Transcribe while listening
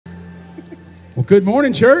Well, good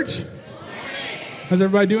morning, church. How's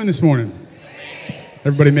everybody doing this morning?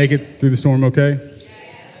 Everybody make it through the storm okay?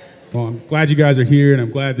 Well, I'm glad you guys are here, and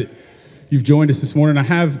I'm glad that you've joined us this morning. I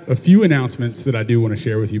have a few announcements that I do want to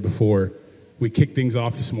share with you before we kick things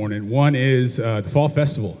off this morning. One is the Fall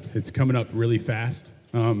Festival. It's coming up really fast.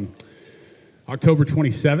 October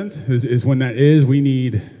 27th is when that is. We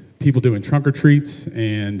need people doing trunk or treats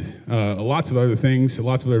and lots of other things,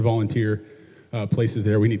 lots of other volunteer places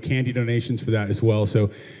there. We need candy donations for that as well. So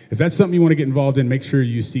if that's something you want to get involved in, make sure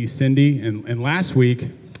you see Cindy. And last week,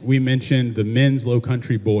 we mentioned the men's low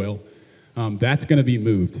country boil. That's going to be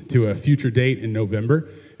moved to a future date in November.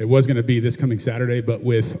 It was going to be this coming Saturday, but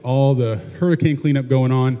with all the hurricane cleanup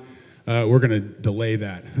going on, we're going to delay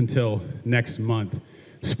that until next month.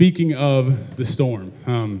 Speaking of the storm,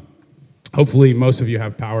 hopefully most of you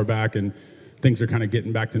have power back and things are kind of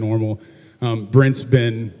getting back to normal. Brent's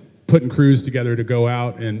been putting crews together to go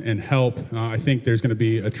out and help. I think there's going to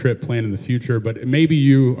be a trip planned in the future, but maybe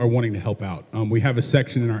you are wanting to help out. We have a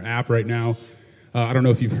section in our app right now. I don't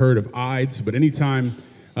know if you've heard of IDES, but anytime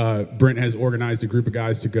Brent has organized a group of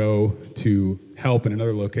guys to go to help in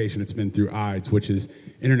another location, it's been through IDES, which is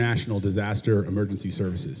International Disaster Emergency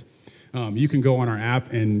Services. You can go on our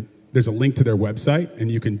app, and there's a link to their website, and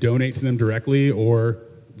you can donate to them directly or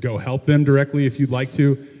go help them directly if you'd like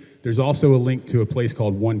to. There's also a link to a place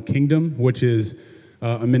called One Kingdom, which is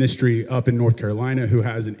a ministry up in North Carolina who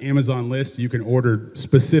has an Amazon list. You can order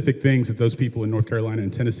specific things that those people in North Carolina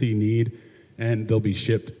and Tennessee need, and they'll be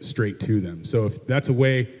shipped straight to them. So if that's a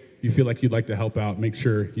way you feel like you'd like to help out, make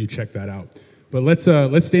sure you check that out. But let's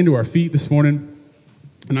stand to our feet this morning,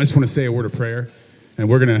 and I just want to say a word of prayer, and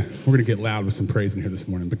we're gonna get loud with some praise in here this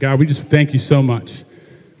morning. But God, we just thank you so much.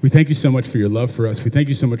 We thank you so much for your love for us. We thank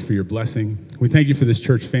you so much for your blessing. We thank you for this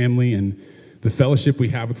church family and the fellowship we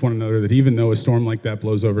have with one another, that even though a storm like that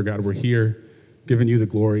blows over, God, we're here giving you the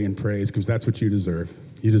glory and praise because that's what you deserve.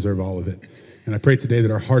 You deserve all of it. And I pray today that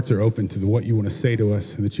our hearts are open to what you want to say to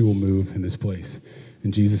us and that you will move in this place.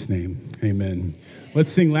 In Jesus' name, amen. Let's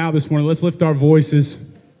sing loud this morning. Let's lift our voices.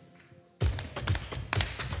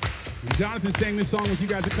 Jonathan sang this song with you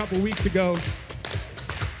guys a couple weeks ago.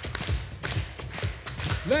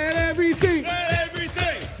 Let everything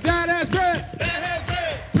that has breath,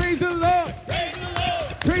 praise the Lord, praise the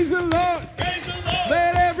Lord, praise the Lord, praise the Lord.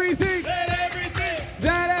 Let everything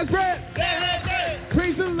that has breath,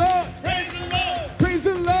 praise the Lord, praise the Lord, praise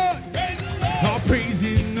the Lord, praise the Lord. I'll praise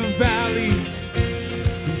in the valley,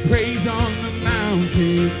 and praise on the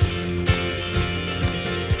mountain.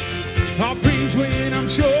 I'll praise when I'm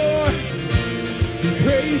sure, and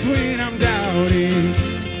praise when I'm doubting.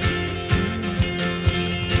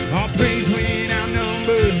 I'll praise when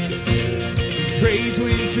outnumbered, praise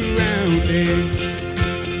when surrounded.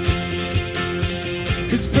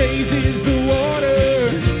 'Cause praise is the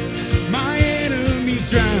water my enemies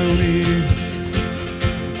drowning.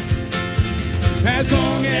 As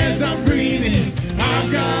long as I'm breathing,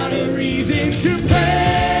 I've got a reason to praise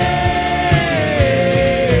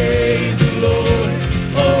the Lord,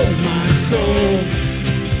 oh my soul.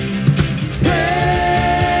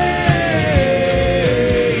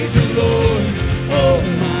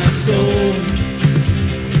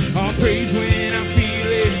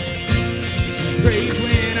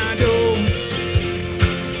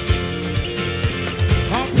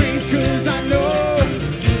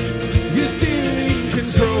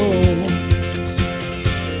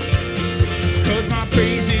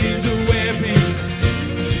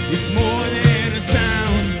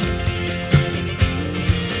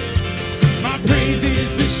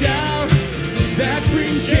 That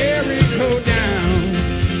brings Jericho down.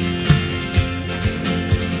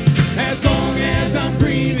 As long as I'm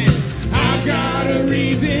breathing, I've got a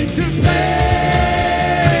reason to praise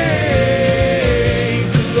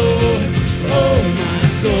the Lord, oh my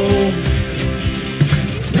soul.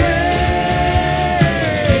 Praise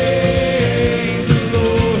the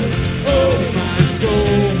Lord, oh my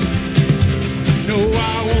soul. No,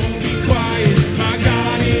 I won't be quiet, my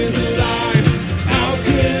God is alive. How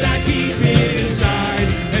could I keep it inside?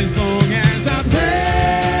 As long as I praise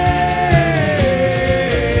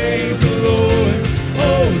the Lord,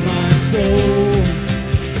 oh my soul.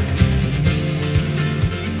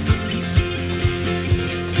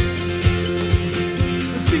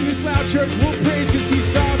 Let's sing this loud, church. We'll praise because he's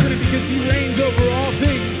sovereign and because he reigns over all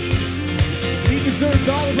things. He deserves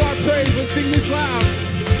all of our praise. Let's sing this loud.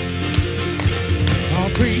 I'll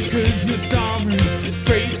praise because you're sovereign,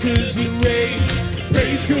 praise because you reign,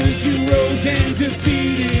 praise because you rose and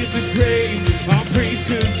defeated the grave. I'll praise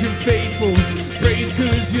because you're faithful, praise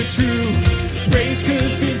because you're true, praise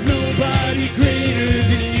because there's nobody greater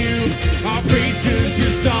than you.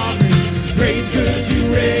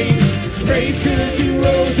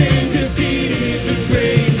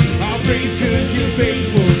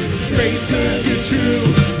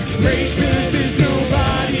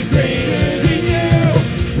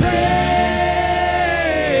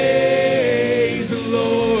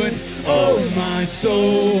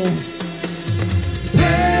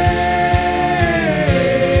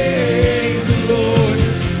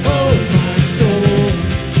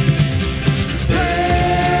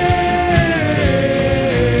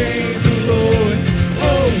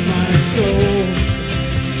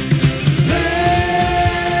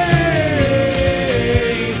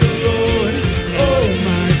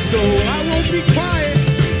 be quiet.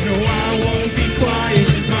 No, I won't be quiet.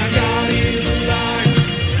 My God is alive.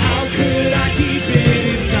 How could I keep it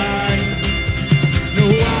inside? No,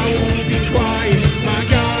 I won't be quiet. My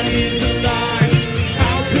God is alive.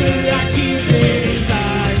 How could I keep it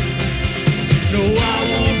inside? No, I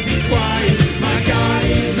won't be quiet. My God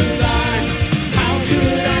is alive. How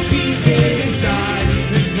could I keep it inside?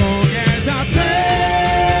 As long as I praise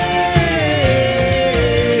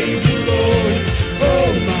the Lord,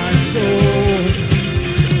 oh my soul.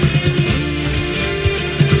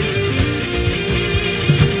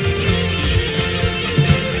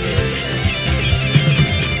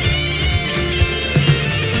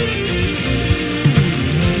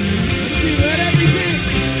 See, let everything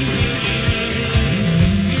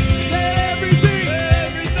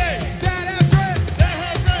that has breath,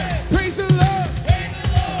 praise the Lord,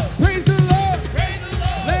 praise the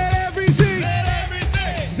Lord. Let everything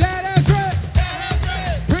that has breath,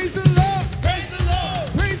 praise the Lord, praise the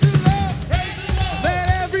Lord. Let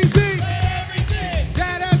everything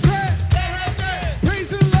that has breath, praise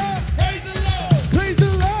the Lord, praise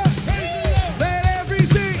the Lord. Let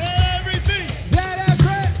everything that has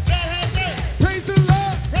breath, praise the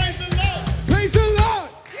Lord, praise the Lord.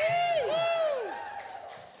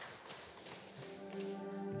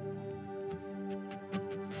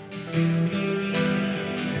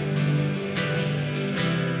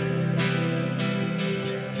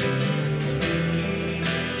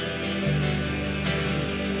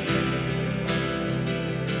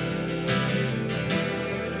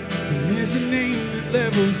 And there's a name that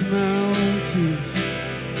levels mountains,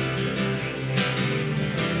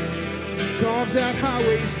 carves out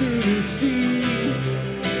highways through the sea.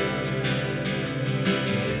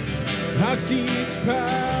 I've seen its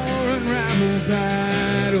power unravel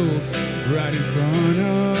battles right in front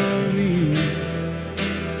of me.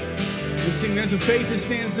 Let's sing, there's a faith that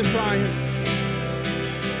stands defiant.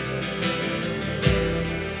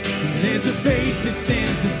 And there's a faith that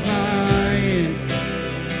stands defiant.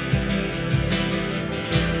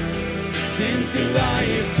 Sends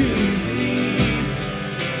Goliath to his knees.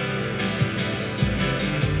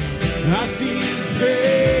 I've seen his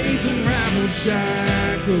praise unravel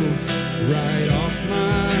shackles right off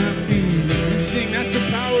my feet. Let's sing, that's the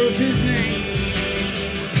power of his name.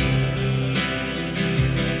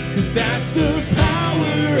 'Cause that's the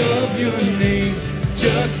power of your name.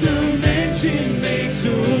 Just a mention makes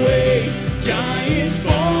a way. Giants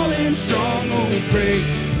fall and strongholds break.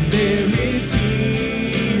 There is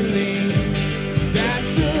healing.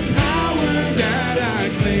 That's the power that I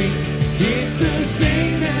claim. It's the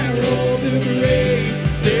same that rolled the grave.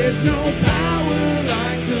 There's no power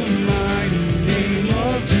like the mighty name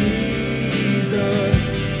of Jesus.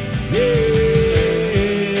 Yeah.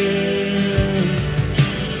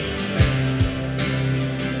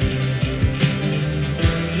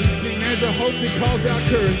 Let's sing, there's a hope that calls out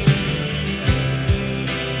courage.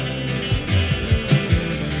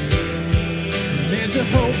 There's a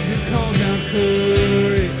hope that calls out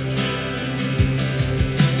courage.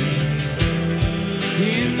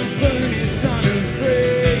 In the furnace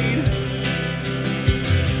unafraid,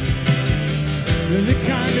 the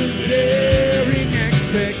kind of daring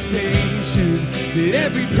expectation that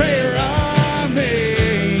every prayer I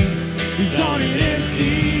make is on an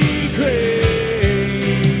empty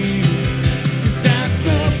grave. 'Cause that's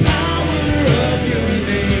the power of your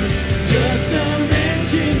name. Just a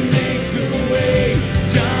mention makes a way.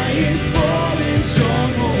 Giants fall and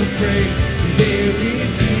strongholds break. There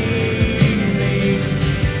is healing.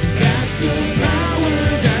 That's the power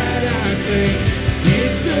that I claim.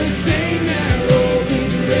 It's the same that rolled the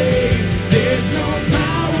grave. There's no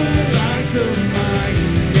power like the mighty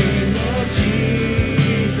name of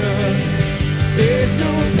Jesus. There's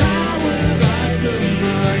no power like the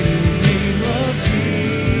mighty name of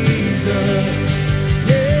Jesus.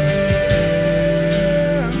 Yeah.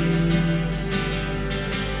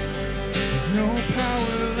 There's no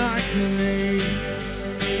power like the name.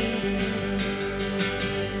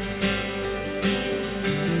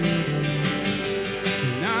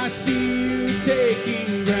 And I see you taking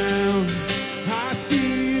ground. I see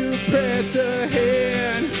you press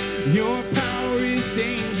ahead. Your power is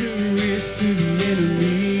dangerous to the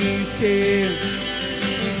enemy's camp.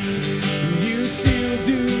 You still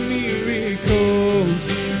do miracles.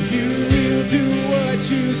 You will do what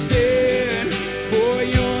you said. For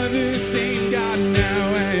you're the same God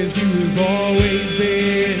now as you have always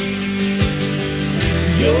been.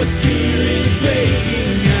 Your spirit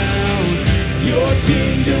breaking out. Your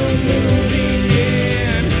kingdom moving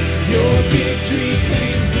in. Your victory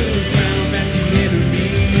claims the ground that the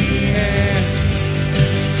enemy had.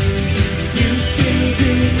 You still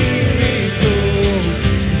do miracles.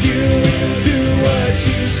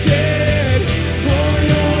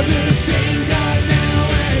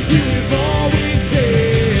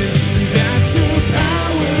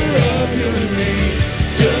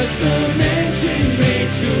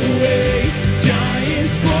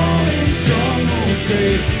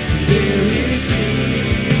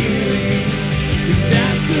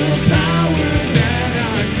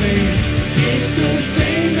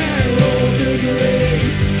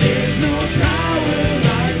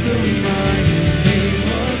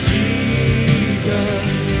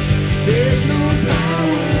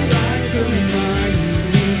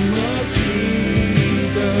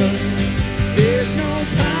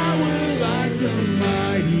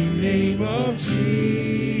 of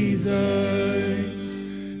Jesus.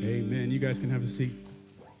 Amen. You guys can have a seat.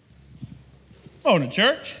 Morning,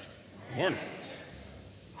 church. Morning.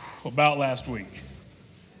 About last week,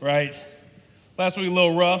 right? Last week a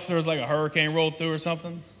little rough. There was like a hurricane rolled through or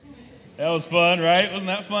something. That was fun, right? Wasn't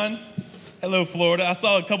that fun? Hello, Florida. I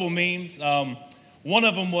saw a couple memes. One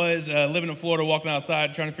of them was living in Florida, walking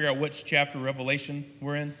outside, trying to figure out which chapter of Revelation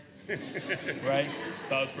we're in. Right?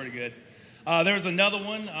 Thought it was pretty good. There was another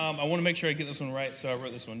one. I want to make sure I get this one right, so I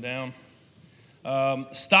wrote this one down.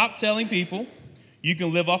 Stop telling people you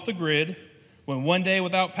can live off the grid when one day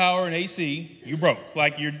without power and AC, you broke.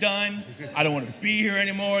 Like, you're done. I don't want to be here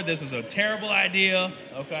anymore. This is a terrible idea.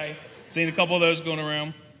 Okay? Seen a couple of those going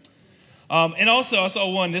around. And also, I saw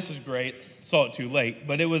one. This was great. Saw it too late.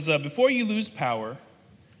 But it was, before you lose power,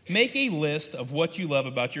 make a list of what you love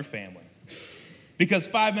about your family. Because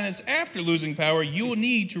 5 minutes after losing power, you will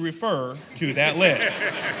need to refer to that list.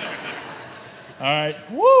 All right.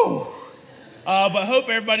 Woo! But hope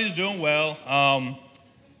everybody's doing well.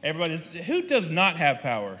 Who does not have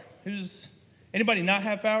power? Anybody not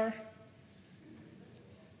have power?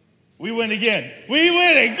 We win again. We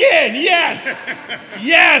win again. Yes.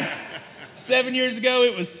 Yes. 7 years ago,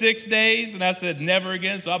 it was 6 days, and I said never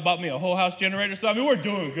again, so I bought me a whole house generator. So, we're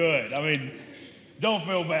doing good. Don't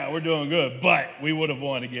feel bad. We're doing good, but we would have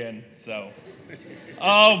won again. So,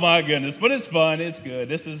 oh, my goodness. But it's fun. It's good.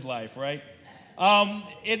 This is life, right?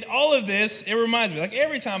 In all of this, it reminds me, like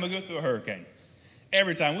every time I go through a hurricane,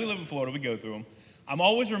 every time we live in Florida, we go through them, I'm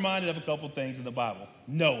always reminded of a couple things in the Bible.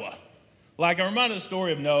 Noah. Like, I'm reminded of the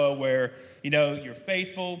story of Noah where, you're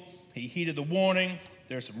faithful. He heeded the warning.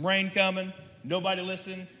 There's some rain coming. Nobody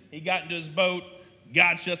listened. He got into his boat.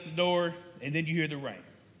 God shuts the door. And then you hear the rain.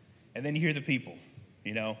 And then you hear the people.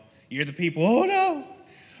 You hear the people, oh, no.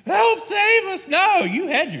 Help, save us. No, you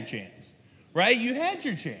had your chance. Right? You had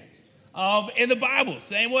your chance. In the Bible,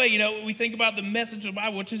 same way. We think about the message of the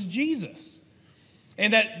Bible, which is Jesus.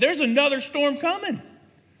 And that there's another storm coming.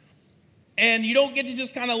 And you don't get to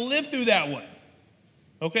just kind of live through that one.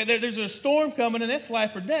 Okay, there's a storm coming, and that's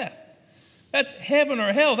life or death. That's heaven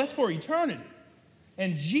or hell. That's for eternity.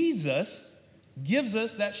 And Jesus gives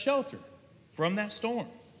us that shelter from that storm.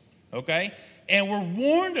 Okay? And we're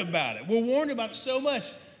warned about it. We're warned about it so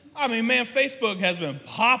much. Facebook has been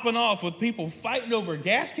popping off with people fighting over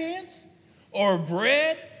gas cans or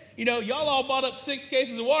bread. Y'all all bought up 6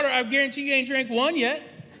 cases of water. I guarantee you ain't drank one yet.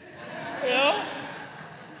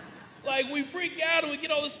 Like, we freak out and we get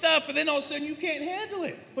all this stuff, and then all of a sudden you can't handle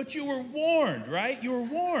it. But you were warned, right? You were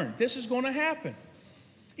warned. This is going to happen.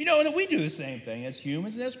 And we do the same thing as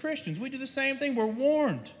humans and as Christians. We do the same thing. We're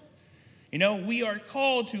warned. We are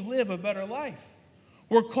called to live a better life.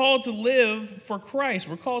 We're called to live for Christ.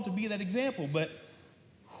 We're called to be that example. But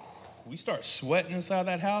we start sweating inside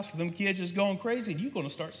that house, and them kids just going crazy, and you're going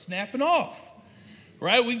to start snapping off.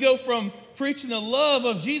 Right? We go from preaching the love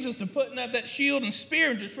of Jesus to putting out that shield and spear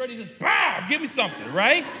and just ready to, bow, give me something,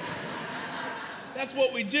 right? That's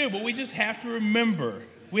what we do, but we just have to remember.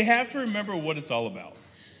 We have to remember what it's all about.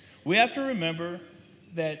 We have to remember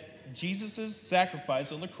that Jesus'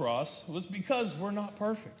 sacrifice on the cross was because we're not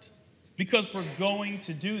perfect, because we're going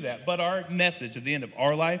to do that. But our message at the end of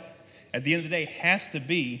our life, at the end of the day, has to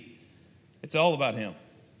be, it's all about him.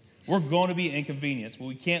 We're going to be inconvenienced, but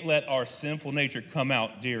we can't let our sinful nature come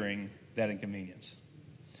out during that inconvenience.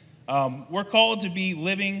 We're called to be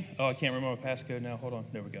living, I can't remember my passcode now. Hold on.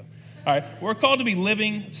 There we go. All right. We're called to be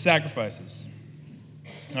living sacrifices.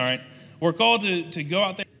 All right. We're called to go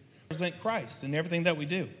out there and represent Christ in everything that we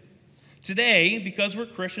do. Today, because we're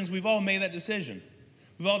Christians, we've all made that decision.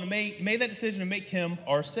 We've all made that decision to make him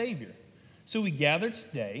our Savior. So we gather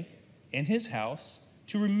today in his house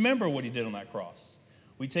to remember what he did on that cross.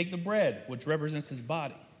 We take the bread, which represents his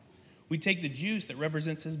body. We take the juice that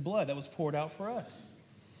represents his blood that was poured out for us.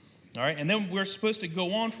 All right, and then we're supposed to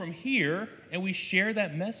go on from here, and we share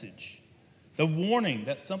that message, the warning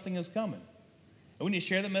that something is coming. And we need to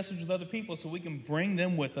share the message with other people so we can bring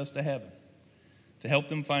them with us to heaven, to help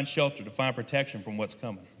them find shelter, to find protection from what's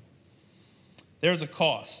coming. There's a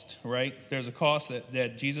cost, right? There's a cost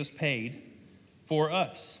that Jesus paid for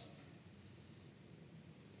us.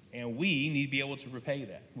 And we need to be able to repay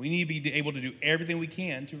that. We need to be able to do everything we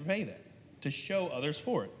can to repay that, to show others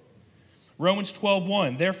for it. Romans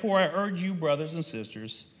 12:1, therefore I urge you, brothers and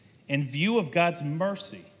sisters, in view of God's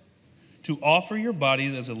mercy, to offer your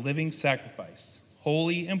bodies as a living sacrifice,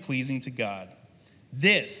 holy and pleasing to God.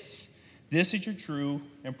 This is your true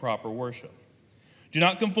and proper worship. Do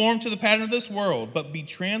not conform to the pattern of this world, but be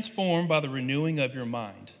transformed by the renewing of your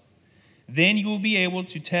mind. Then you will be able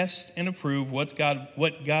to test and approve what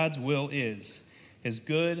God's will is, his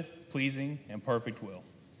good, pleasing, and perfect will.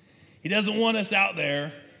 He doesn't want us out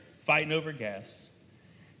there fighting over gas.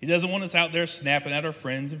 He doesn't want us out there snapping at our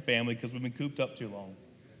friends and family because we've been cooped up too long.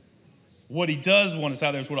 What he does want us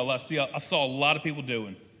out there is what I saw a lot of people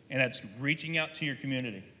doing, and that's reaching out to your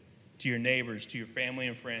community, to your neighbors, to your family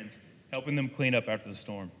and friends, helping them clean up after the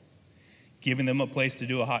storm, giving them a place to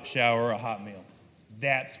do a hot shower or a hot meal.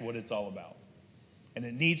 That's what it's all about. And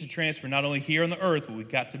it needs to transfer not only here on the earth, but we've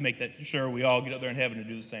got to make that sure we all get up there in heaven and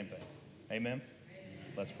do the same thing. Amen?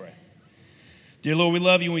 Let's pray. Dear Lord, we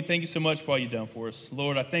love you and we thank you so much for all you've done for us.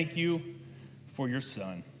 Lord, I thank you for your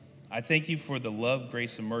Son. I thank you for the love,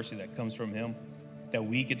 grace, and mercy that comes from him, that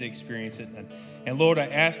we get to experience it. And Lord, I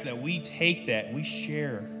ask that we take that and we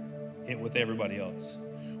share it with everybody else.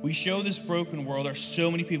 We show this broken world. There's so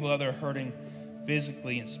many people out there hurting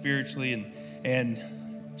physically and spiritually, and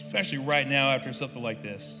especially right now after something like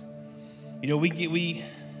this. You know, we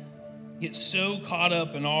get so caught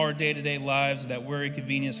up in our day-to-day lives that we're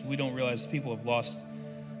inconvenienced. We don't realize people have lost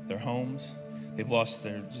their homes. They've lost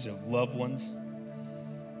their loved ones.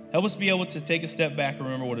 Help us be able to take a step back and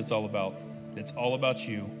remember what it's all about. It's all about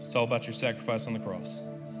you. It's all about your sacrifice on the cross.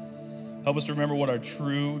 Help us to remember what our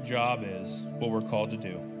true job is, what we're called to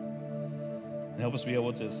do. And help us be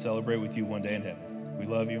able to celebrate with you one day in heaven. We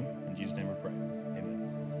love you. In Jesus' name we pray.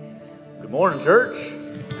 Amen. Good morning, church.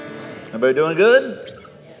 Everybody doing good?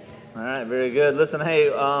 All right, very good. Listen, hey,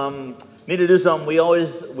 need to do something.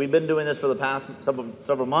 We've been doing this for the past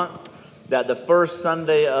several months, that the first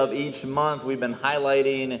Sunday of each month, we've been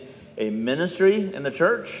highlighting a ministry in the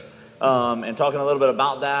church and talking a little bit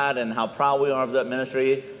about that and how proud we are of that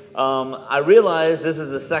ministry. I realize this is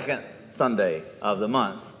the second Sunday of the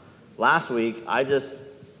month. Last week, I just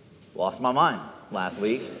lost my mind last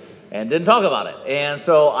week and didn't talk about it. And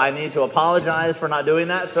so I need to apologize for not doing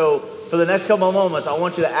that. So for the next couple of moments, I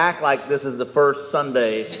want you to act like this is the first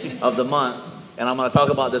Sunday of the month. And I'm going to talk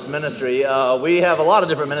about this ministry. We have a lot of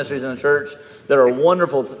different ministries in the church that are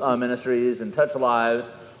wonderful ministries and touch lives.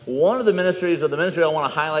 One of the ministries, or the ministry I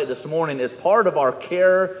want to highlight this morning, is part of our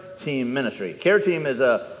Care Team ministry. Care Team is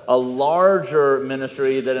a larger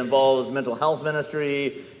ministry that involves mental health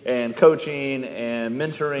ministry and coaching and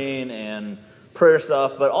mentoring and prayer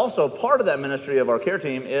stuff. But also part of that ministry of our Care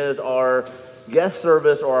Team is our guest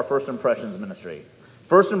service or our First Impressions ministry.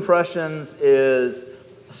 First Impressions is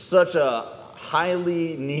such a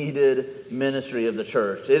highly needed ministry of the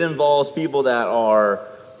church. It involves people that are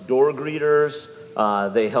door greeters.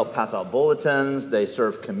 They help pass out bulletins. They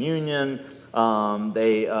serve communion.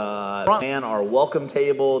 They man our welcome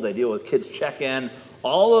table. They deal with kids check-in.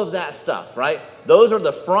 All of that stuff, right? Those are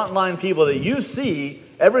the frontline people that you see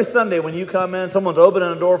every Sunday when you come in. Someone's opening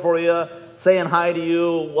a door for you, saying hi to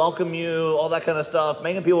you, welcome you, all that kind of stuff,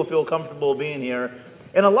 making people feel comfortable being here.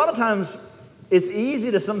 And a lot of times, it's easy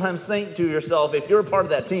to sometimes think to yourself, if you're a part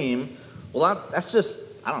of that team, well, that's just,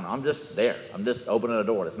 I don't know, I'm just there. I'm just opening a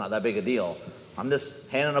door. It's not that big a deal. I'm just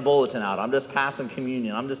handing a bulletin out. I'm just passing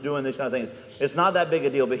communion. I'm just doing these kind of things. It's not that big a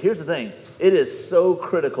deal. But here's the thing. It is so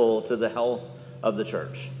critical to the health of the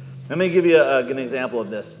church. Let me give you an example of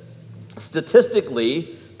this. Statistically,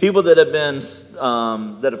 people that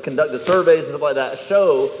have conducted surveys and stuff like that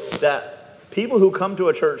show that people who come to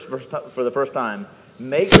a church for the first time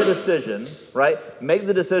make the decision, right? Make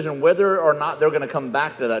the decision whether or not they're going to come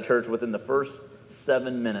back to that church within the first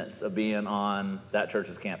 7 minutes of being on that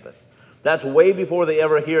church's campus. That's way before they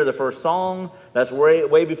ever hear the first song. That's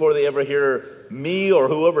way before they ever hear me or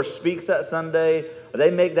whoever speaks that Sunday.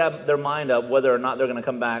 They make their mind up whether or not they're going to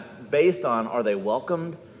come back based on, are they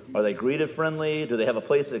welcomed? Are they greeted friendly? Do they have a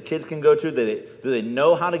place that kids can go to? Do they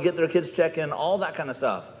know how to get their kids check-in? All that kind of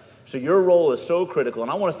stuff. So your role is so critical,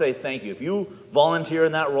 and I want to say thank you. If you volunteer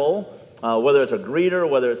in that role, whether it's a greeter,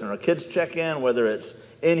 whether it's in our kids check-in, whether it's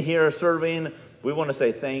in here serving, we want to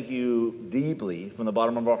say thank you deeply from the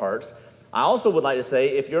bottom of our hearts. I also would like to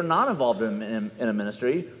say, if you're not involved in a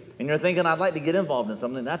ministry, and you're thinking, I'd like to get involved in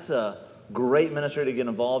something, that's a great ministry to get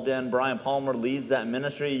involved in. Brian Palmer leads that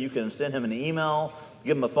ministry. You can send him an email,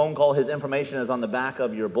 give him a phone call. His information is on the back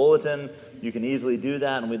of your bulletin. You can easily do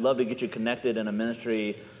that, and we'd love to get you connected in a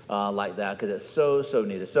ministry like that, because it's so, so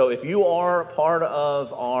needed. So if you are part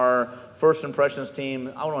of our First Impressions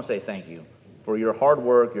team, I want to say thank you for your hard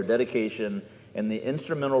work, your dedication, and the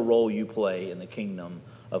instrumental role you play in the kingdom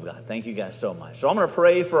of God. Thank you guys so much. So I'm going to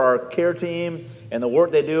pray for our care team and the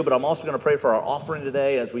work they do, but I'm also going to pray for our offering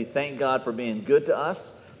today as we thank God for being good to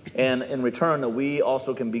us, and in return that we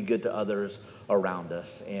also can be good to others around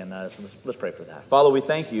us. And so let's pray for that. Father, we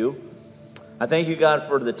thank you. I thank you, God,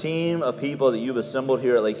 for the team of people that you've assembled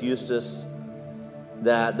here at Lake Eustis.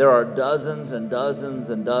 that there are dozens and dozens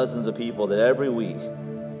and dozens of people that every week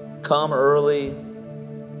come early.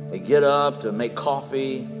 They get up to make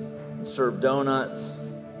coffee and serve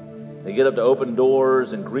donuts. They get up to open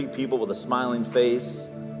doors and greet people with a smiling face,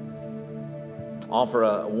 offer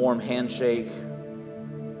a warm handshake.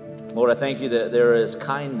 Lord, I thank you that there is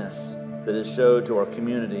kindness that is showed to our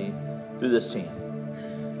community through this team.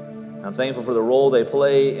 I'm thankful for the role they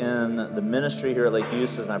play in the ministry here at Lake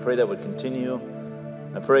Eustis, and I pray that would continue.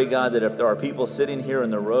 I pray, God, that if there are people sitting here in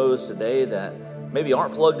the rows today that maybe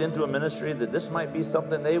aren't plugged into a ministry, that this might be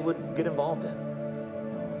something they would get involved in.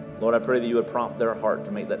 Lord, I pray that you would prompt their heart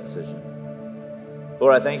to make that decision.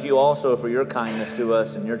 Lord, I thank you also for your kindness to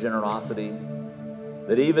us and your generosity,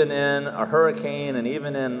 that even in a hurricane and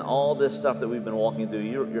even in all this stuff that we've been walking through,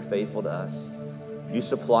 you're faithful to us. You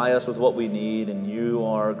supply us with what we need, and you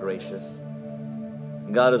are gracious.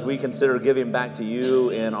 And God, as we consider giving back to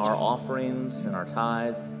you in our offerings and our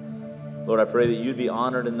tithes, Lord, I pray that you'd be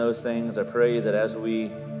honored in those things. I pray that as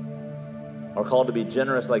we are called to be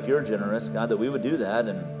generous like you're generous, God, that we would do that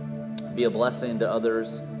and be a blessing to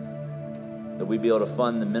others, that we'd be able to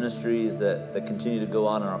fund the ministries that continue to go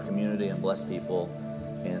out in our community and bless people.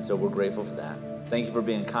 And so we're grateful for that. Thank you for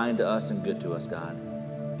being kind to us and good to us, God.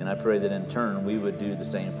 And I pray that in turn we would do the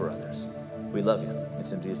same for others. We love you.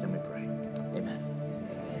 It's in Jesus' name we pray. Amen.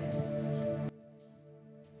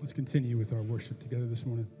 Let's continue with our worship together this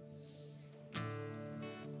morning.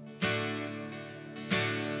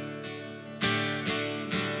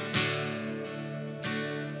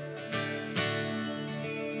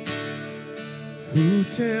 Who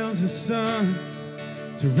tells the sun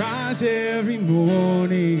to rise every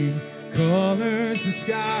morning, colors the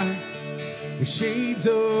sky with shades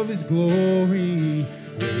of his glory,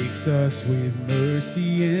 wakes us with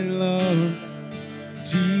mercy and love?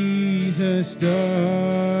 Jesus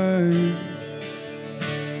does.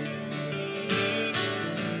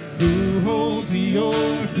 Who holds the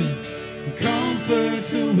orphan and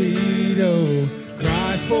comforts the widow,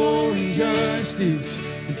 cries for injustice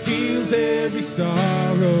and feels every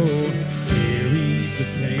sorrow, carries the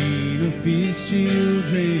pain of his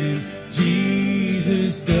children.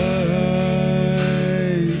 Jesus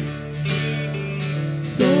does.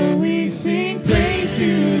 So we sing praise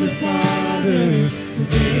to the Father who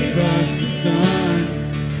gave us the Son,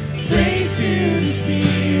 praise to the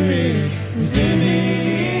Spirit who's living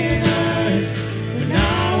in us. When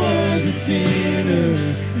I was a sinner,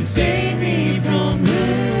 he saved me from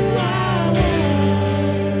who I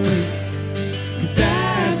was, 'cause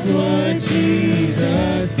that's what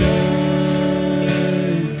Jesus does.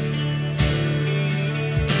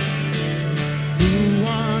 Who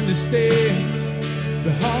understands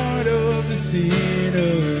the heart of the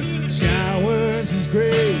sinner, showers his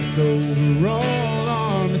grace over all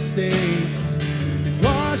our mistakes, and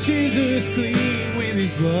washes us clean with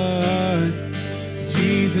his blood.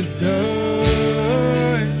 Jesus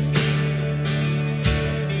does.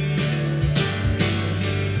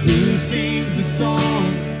 Who sings the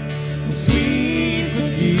song of sweet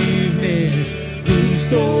forgiveness, who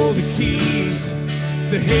stole the keys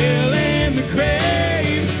to hell and the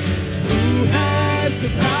grave, who has the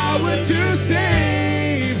power to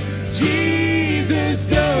save? Jesus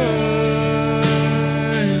does.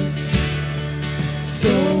 So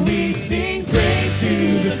we sing praise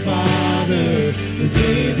to the Father who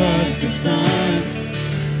gave us the Son,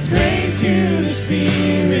 praise to the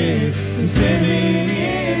Spirit who's living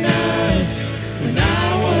in us. When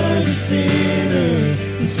I was a sinner,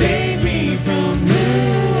 he saved me from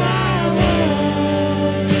who I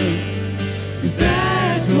was, 'cause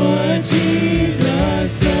that's what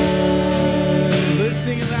Jesus does. Let's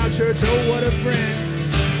sing it loud, church. Oh, what a friend.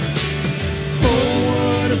 Oh,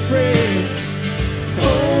 what a friend.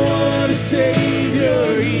 Oh, what a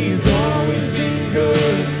Savior. He's always been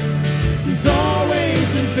good. He's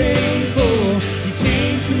always been faithful. He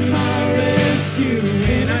came to my rescue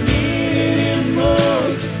when I needed him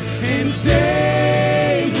most and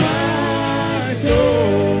saved my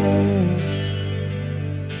soul.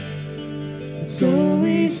 So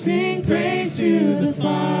we sing praise to the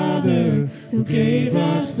Father who gave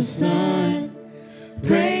us the Son,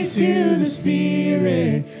 praise to the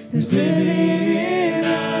Spirit who's living in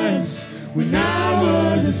us. When I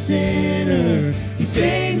was a sinner, he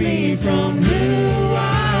saved me from who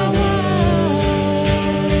I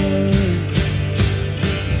was.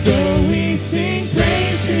 So we sing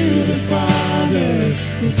praise to the Father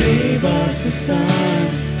who gave us the Son,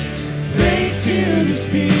 praise to the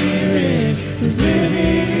Spirit who's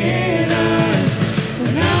living in us.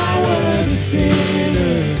 When I was a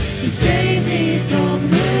sinner, he saved me from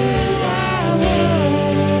who I was.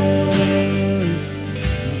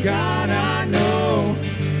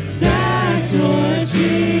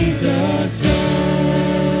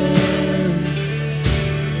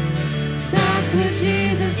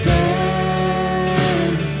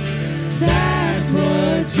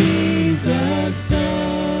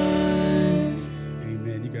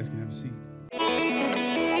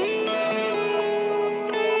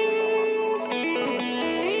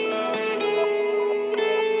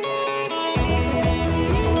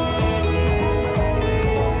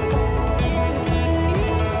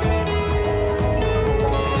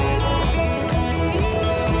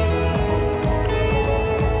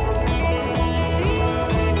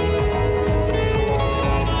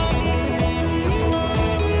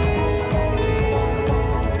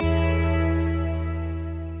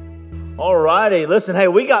 Alrighty, listen, hey,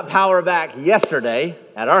 we got power back yesterday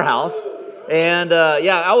at our house, and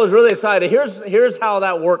yeah, I was really excited. Here's how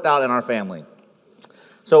that worked out in our family.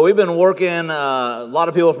 So we've been working, a lot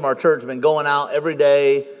of people from our church have been going out every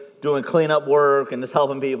day, doing cleanup work and just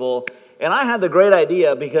helping people, and I had the great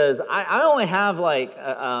idea because I only have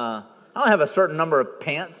I only have a certain number of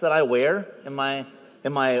pants that I wear in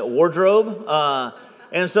my wardrobe,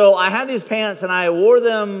 and so I had these pants and I wore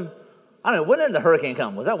them. I don't know, when did the hurricane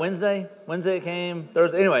come? Was that Wednesday? Wednesday it came?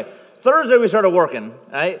 Thursday? Anyway, Thursday we started working,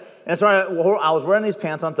 right? And so I was wearing these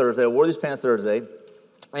pants on Thursday. I wore these pants Thursday.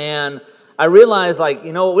 And I realized,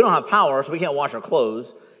 we don't have power, so we can't wash our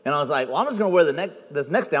clothes. And I was like, well, I'm just going to wear this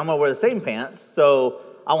next day. I'm going to wear the same pants, so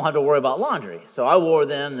I won't have to worry about laundry. So I wore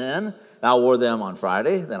them then. I wore them on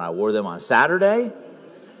Friday. Then I wore them on Saturday.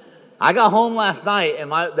 I got home last night,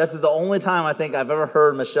 and this is the only time I think I've ever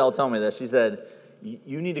heard Michelle tell me this. She said,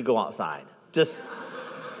 you need to go outside. Just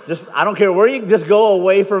I don't care where you, just go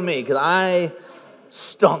away from me, because I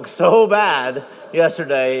stunk so bad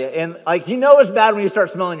yesterday. And it's bad when you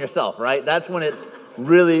start smelling yourself, right? That's when it's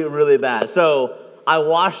really, really bad. So I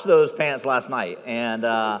washed those pants last night, and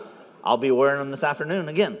I'll be wearing them this afternoon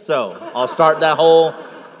again. So I'll start that whole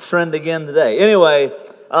trend again today. Anyway,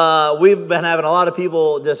 we've been having a lot of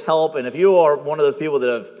people just help, and if you are one of those people that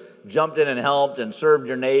have jumped in and helped and served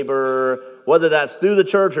your neighbor, whether that's through the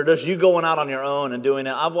church or just you going out on your own and doing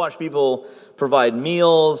it. I've watched people provide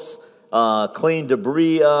meals, clean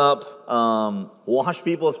debris up, wash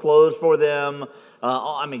people's clothes for them,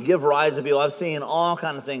 give rides to people. I've seen all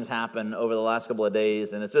kinds of things happen over the last couple of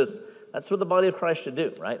days, and that's what the body of Christ should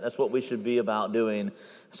do, right? That's what we should be about doing.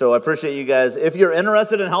 So I appreciate you guys. If you're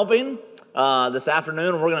interested in helping, this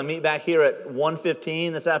afternoon, we're going to meet back here at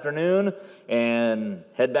 1:15 this afternoon and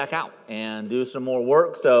head back out and do some more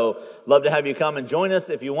work. So love to have you come and join us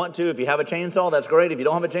if you want to. If you have a chainsaw, that's great. If you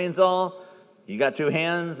don't have a chainsaw, you got 2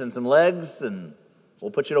 hands and some legs, and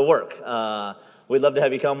we'll put you to work. We'd love to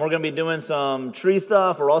have you come. We're going to be doing some tree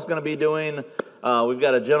stuff. We're also going to be doing, we've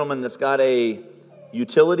got a gentleman that's got a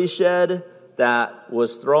utility shed that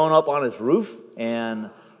was thrown up on his roof, and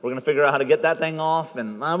we're going to figure out how to get that thing off,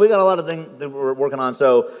 and we got a lot of things that we're working on.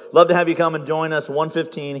 So love to have you come and join us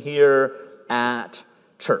 1:15 here at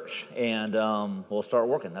church, and we'll start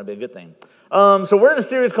working. That'd be a good thing. So we're in a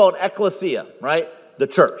series called Ecclesia, right? The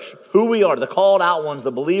church, who we are, the called out ones,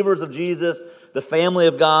 the believers of Jesus, the family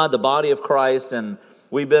of God, the body of Christ, and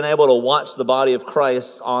we've been able to watch the body of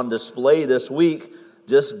Christ on display this week.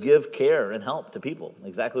 Just give care and help to people,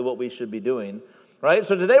 exactly what we should be doing. Right?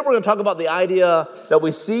 So today we're going to talk about the idea that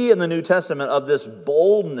we see in the New Testament of this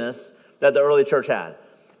boldness that the early church had.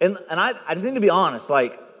 And I just need to be honest,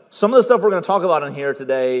 some of the stuff we're going to talk about in here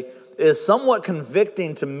today is somewhat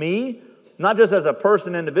convicting to me, not just as a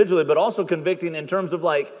person individually, but also convicting in terms of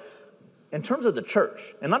the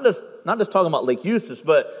church. And not just talking about Lake Eustis,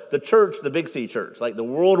 but the church, the Big C church, the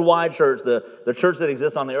worldwide church, the church that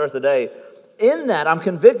exists on the earth today. In that, I'm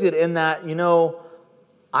convicted in that,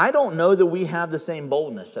 I don't know that we have the same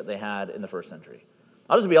boldness that they had in the first century.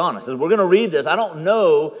 I'll just be honest. As we're going to read this, I don't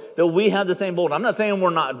know that we have the same boldness. I'm not saying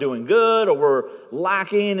we're not doing good or we're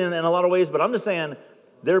lacking in a lot of ways, but I'm just saying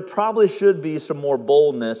there probably should be some more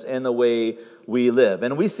boldness in the way we live.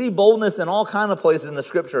 And we see boldness in all kinds of places in the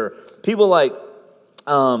Scripture. People like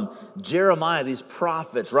Jeremiah, these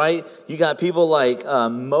prophets, right? You got people like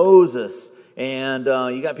Moses, and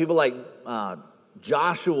you got people like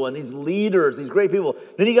Joshua and these leaders, these great people.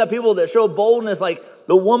 Then you got people that show boldness, like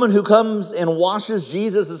the woman who comes and washes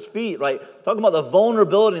Jesus' feet, right? Talking about the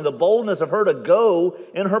vulnerability and the boldness of her to go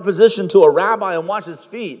in her position to a rabbi and wash his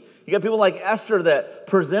feet. You got people like Esther that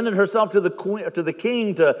presented herself to the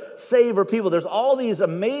king to save her people. There's all these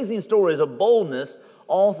amazing stories of boldness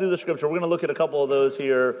all through the Scripture. We're going to look at a couple of those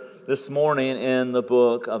here this morning in the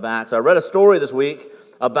book of Acts. I read a story this week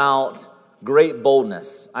about great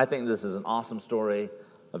boldness. I think this is an awesome story,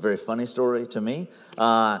 a very funny story to me.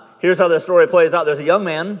 Here's how this story plays out. There's a young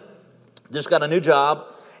man, just got a new job,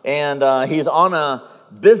 and he's on a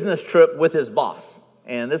business trip with his boss.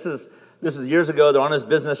 And this is years ago. They're on his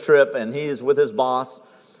business trip, and he's with his boss.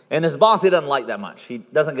 And his boss he doesn't like that much. He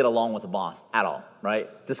doesn't get along with the boss at all, right?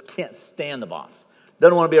 Just can't stand the boss.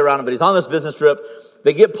 doesn't want to be around him, but he's on this business trip.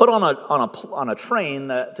 They get put on a train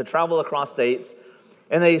to travel across states,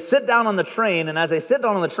 and they sit down on the train, and as they sit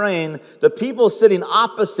down on the train, the people sitting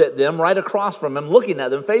opposite them, right across from them, looking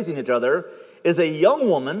at them, facing each other, is a young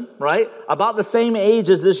woman, right, about the same age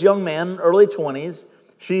as this young man, early 20s.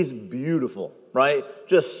 She's beautiful, right,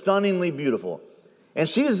 just stunningly beautiful. And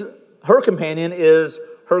her companion is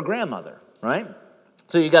her grandmother, right?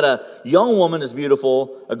 So you got a young woman that's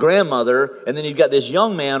beautiful, a grandmother, and then you've got this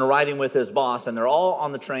young man riding with his boss, and they're all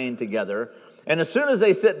on the train together. And as soon as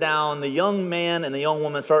they sit down, the young man and the young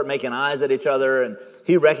woman start making eyes at each other, and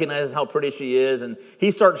he recognizes how pretty she is, and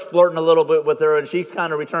he starts flirting a little bit with her, and she's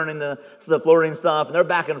kind of returning the flirting stuff, and they're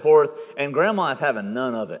back and forth, and Grandma's having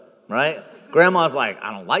none of it, right? Grandma's like,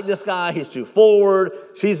 I don't like this guy, he's too forward.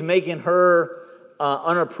 She's making her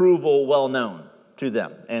unapproval well known to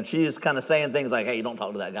them, and she's kind of saying things like, hey, don't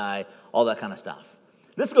talk to that guy, all that kind of stuff.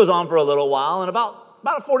 This goes on for a little while, and about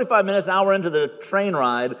 45 minutes, an hour into the train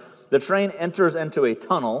ride, the train enters into a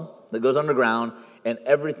tunnel that goes underground, and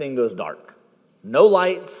everything goes dark. No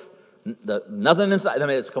lights, nothing inside. I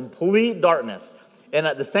mean, it's complete darkness. And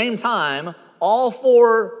at the same time, all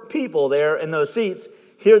four people there in those seats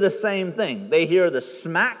hear the same thing. They hear the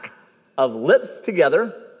smack of lips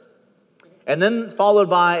together, and then followed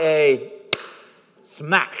by a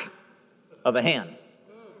smack of a hand.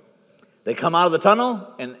 They come out of the tunnel,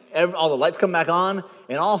 and all the lights come back on,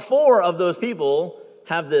 and all four of those people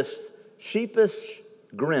have this sheepish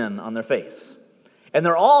grin on their face. And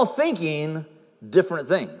they're all thinking different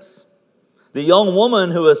things. The young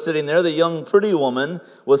woman who was sitting there, the young pretty woman,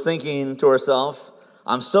 was thinking to herself,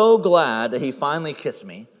 I'm so glad that he finally kissed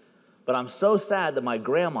me, but I'm so sad that my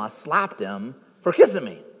grandma slapped him for kissing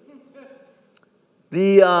me.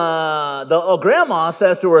 The grandma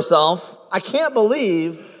says to herself, I can't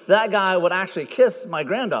believe that guy would actually kiss my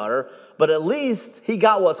granddaughter, but at least he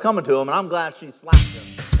got what's coming to him, and I'm glad she slapped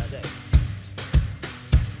him that day.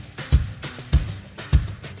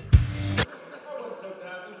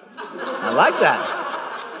 I like that.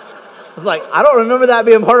 It's like, I don't remember that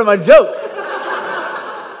being part of my joke.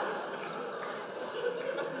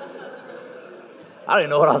 I don't even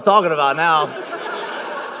know what I was talking about now.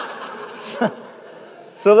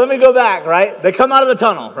 So let me go back, right? They come out of the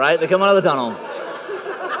tunnel, right? They come out of the tunnel.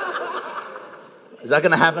 Is that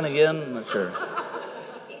going to happen again? I'm not sure.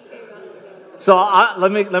 So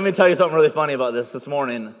let me tell you something really funny about this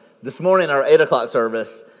morning. This morning, our 8 o'clock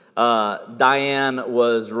service, Diane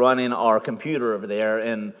was running our computer over there,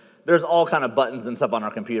 and there's all kind of buttons and stuff on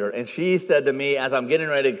our computer. And she said to me, as I'm getting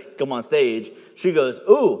ready to come on stage, she goes,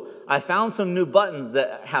 ooh, I found some new buttons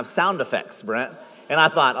that have sound effects, Brent. And I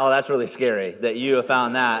thought, oh, that's really scary that you have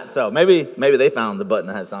found that. So maybe they found the button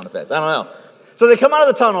that has sound effects. I don't know. So they come out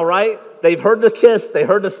of the tunnel, right? They've heard the kiss. They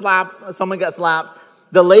heard the slap. Someone got slapped.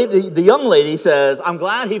 The young lady says, I'm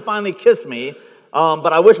glad he finally kissed me,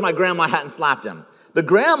 but I wish my grandma hadn't slapped him. The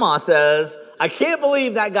grandma says, I can't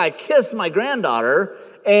believe that guy kissed my granddaughter,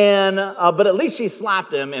 but at least she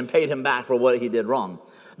slapped him and paid him back for what he did wrong.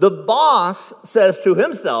 The boss says to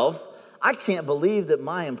himself, I can't believe that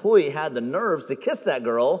my employee had the nerves to kiss that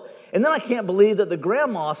girl, and then I can't believe that the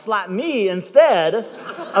grandma slapped me instead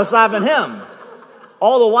of slapping him.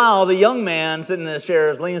 All the while, the young man sitting in his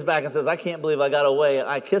chairs leans back and says, I can't believe I got away.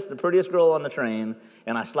 I kissed the prettiest girl on the train,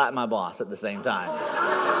 and I slapped my boss at the same time.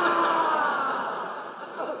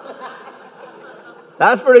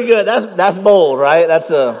 That's pretty good. That's bold, right?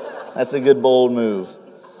 That's a good, bold move.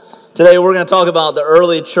 Today, we're going to talk about the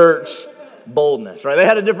early church boldness, right? They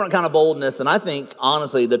had a different kind of boldness than I think,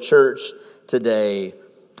 honestly, the church today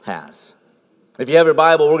has. If you have your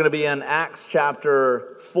Bible, we're going to be in Acts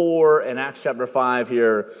chapter 4 and Acts chapter 5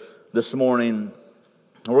 here this morning.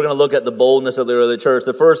 And we're going to look at the boldness of the early church.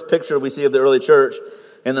 The first picture we see of the early church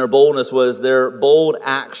and their boldness was their bold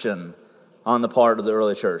action on the part of the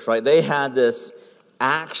early church, right? They had this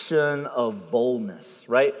action of boldness,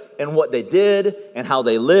 right? And what they did and how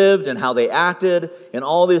they lived and how they acted and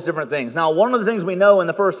all these different things. Now, one of the things we know in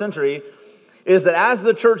the first century is that as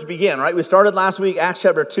the church began, right? We started last week, Acts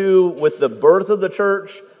chapter 2, with the birth of the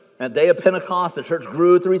church. And day of Pentecost, the church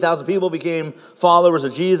grew. 3,000 people became followers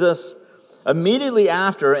of Jesus. Immediately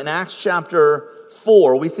after, in Acts chapter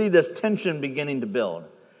 4, we see this tension beginning to build.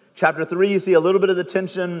 Chapter 3, you see a little bit of the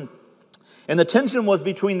tension. And the tension was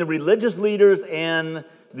between the religious leaders and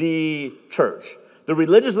the church. The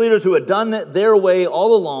religious leaders who had done it their way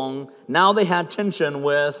all along, now they had tension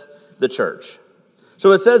with the church.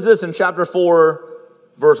 So it says this in chapter 4,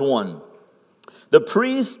 verse 1. The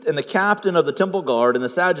priest and the captain of the temple guard and the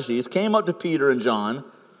Sadducees came up to Peter and John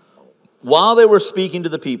while they were speaking to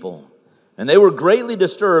the people. And they were greatly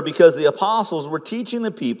disturbed because the apostles were teaching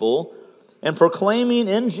the people and proclaiming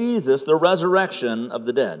in Jesus the resurrection of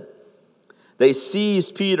the dead. They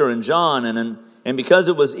seized Peter and John, and because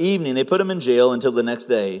it was evening, they put them in jail until the next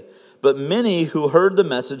day. But many who heard the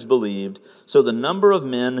message believed, so the number of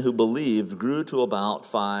men who believed grew to about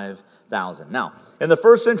 5,000. Now, in the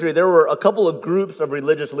first century, there were a couple of groups of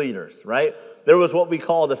religious leaders, right? There was what we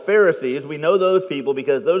call the Pharisees. We know those people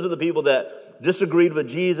because those are the people that disagreed with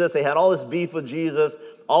Jesus. They had all this beef with Jesus,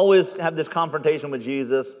 always had this confrontation with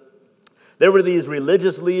Jesus. There were these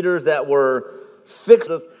religious leaders that were fixed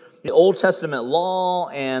the Old Testament law,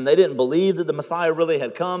 and they didn't believe that the Messiah really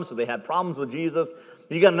had come, so they had problems with Jesus.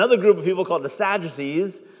 You got another group of people called the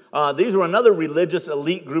Sadducees. These were another religious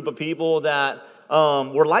elite group of people that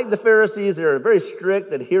were like the Pharisees. They were very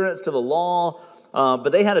strict adherents to the law,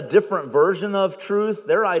 but they had a different version of truth.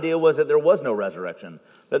 Their idea was that there was no resurrection,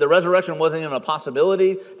 that the resurrection wasn't even a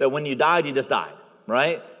possibility, that when you died, you just died,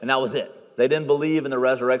 right? And that was it. They didn't believe in the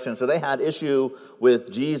resurrection, so they had issue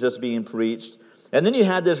with Jesus being preached. And then you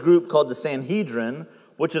had this group called the Sanhedrin,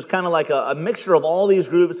 which is kind of like a mixture of all these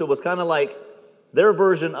groups. It was kind of like their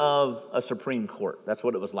version of a Supreme Court. That's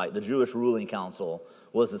what it was like. The Jewish ruling council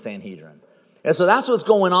was the Sanhedrin. And so that's what's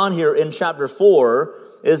going on here in chapter 4,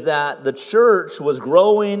 is that the church was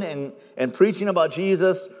growing and preaching about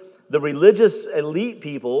Jesus. The religious elite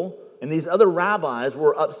people and these other rabbis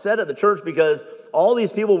were upset at the church because all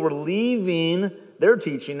these people were leaving their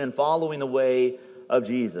teaching and following the way of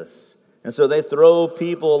Jesus. And so they throw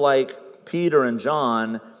people like Peter and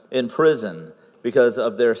John in prison because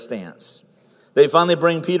of their stance. They finally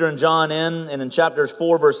bring Peter and John in, and in chapter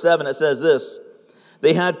 4, verse 7, it says this: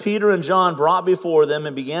 they had Peter and John brought before them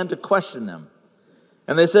and began to question them.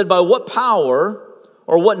 And they said, "By what power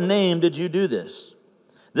or what name did you do this?"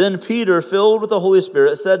 Then Peter, filled with the Holy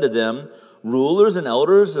Spirit, said to them, "Rulers and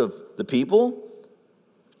elders of the people,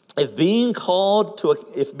 if we are being called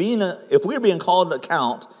to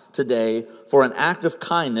account today for an act of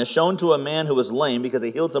kindness shown to a man who was lame because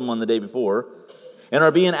he healed someone the day before, and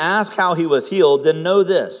are being asked how he was healed, then know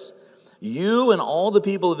this, you and all the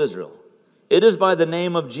people of Israel, it is by the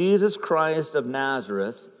name of Jesus Christ of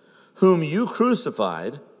Nazareth, whom you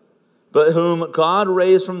crucified, but whom God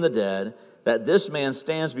raised from the dead, that this man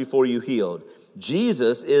stands before you healed.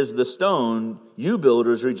 Jesus is the stone you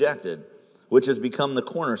builders rejected, which has become the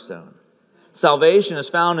cornerstone. Salvation is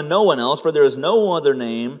found in no one else, for there is no other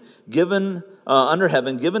name given under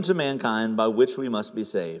heaven given to mankind by which we must be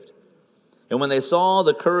saved." And when they saw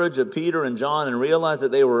the courage of Peter and John and realized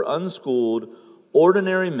that they were unschooled,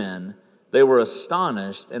 ordinary men, they were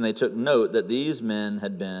astonished, and they took note that these men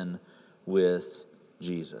had been with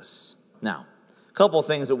Jesus. Now, a couple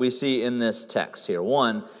things that we see in this text here.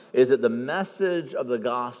 One is that the message of the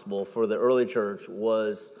gospel for the early church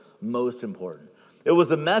was most important. It was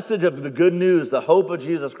the message of the good news, the hope of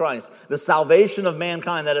Jesus Christ, the salvation of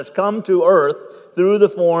mankind that has come to earth through the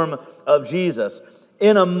form of Jesus.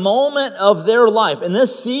 In a moment of their life, in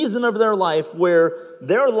this season of their life where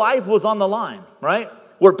their life was on the line, right?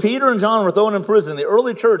 Where Peter and John were thrown in prison, the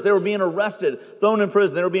early church, they were being arrested, thrown in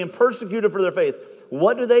prison, they were being persecuted for their faith.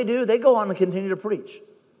 What do? They go out and continue to preach.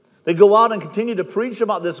 They go out and continue to preach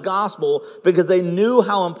about this gospel because they knew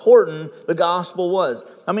how important the gospel was.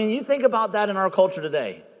 I mean, you think about that in our culture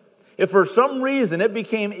today. If for some reason it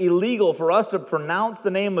became illegal for us to pronounce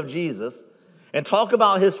the name of Jesus and talk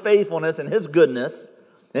about his faithfulness and his goodness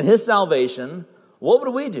and his salvation, what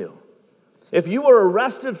would we do? If you were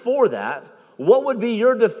arrested for that, what would be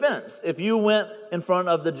your defense if you went in front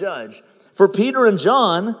of the judge? For Peter and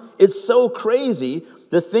John, it's so crazy.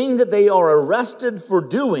 The thing that they are arrested for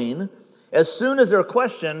doing, as soon as they're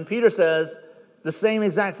questioned, Peter says the same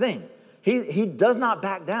exact thing. He does not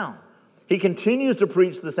back down. He continues to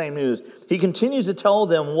preach the same news. He continues to tell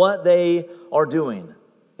them what they are doing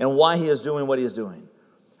and why he is doing what he is doing.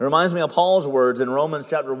 It reminds me of Paul's words in Romans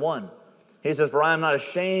chapter 1. He says, "For I am not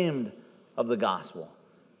ashamed of the gospel,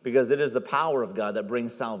 because it is the power of God that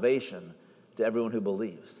brings salvation to everyone who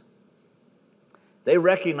believes." They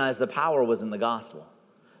recognized the power was in the gospel.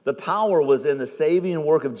 The power was in the saving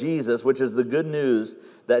work of Jesus, which is the good news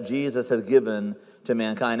that Jesus had given to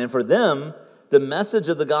mankind. And for them, the message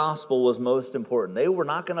of the gospel was most important. They were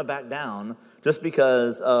not going to back down just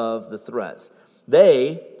because of the threats.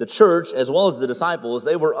 They, the church, as well as the disciples,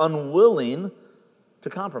 they were unwilling to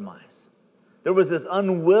compromise. There was this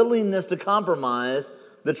unwillingness to compromise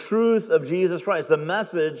the truth of Jesus Christ, the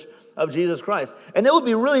message of Jesus Christ. And it would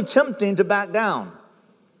be really tempting to back down.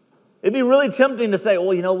 It'd be really tempting to say,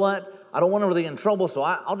 well, you know what? I don't want to really get in trouble, so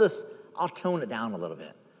I'll tone it down a little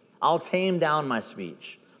bit. I'll tame down my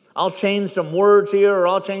speech. I'll change some words here, or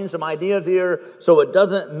I'll change some ideas here so it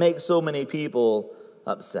doesn't make so many people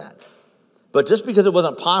upset. But just because it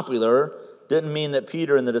wasn't popular didn't mean that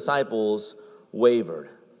Peter and the disciples wavered.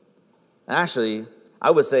 Actually,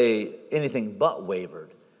 I would say anything but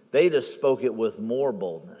wavered. They just spoke it with more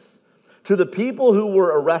boldness. To the people who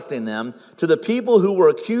were arresting them, to the people who were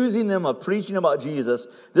accusing them of preaching about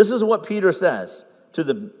Jesus, this is what Peter says to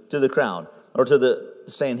the crowd, or to the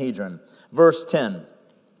Sanhedrin. Verse 10.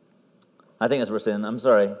 I think it's verse 10. I'm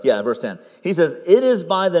sorry. Yeah, verse 10. He says, "It is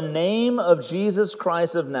by the name of Jesus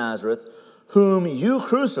Christ of Nazareth, whom you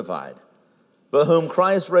crucified, but whom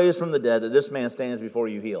Christ raised from the dead, that this man stands before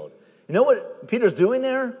you healed." You know what Peter's doing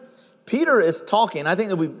there? Peter is talking. I think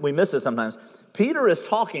that we miss it sometimes. Peter is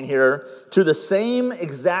talking here to the same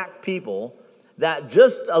exact people that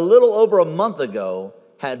just a little over a month ago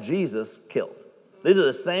had Jesus killed. These are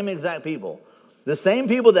the same exact people. The same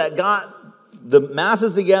people that got the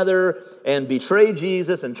masses together and betrayed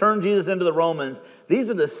Jesus and turned Jesus into the Romans. These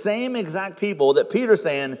are the same exact people that Peter's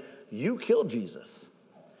saying, you killed Jesus.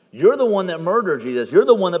 You're the one that murdered Jesus. You're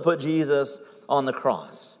the one that put Jesus on the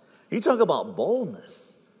cross. You talk about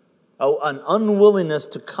boldness, an unwillingness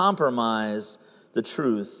to compromise the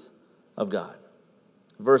truth of God.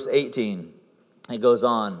 Verse 18, it goes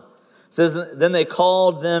on. It says, "Then they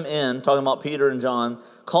called them in," talking about Peter and John,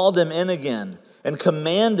 "called them in again and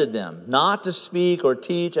commanded them not to speak or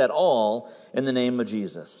teach at all in the name of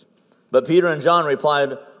Jesus. But Peter and John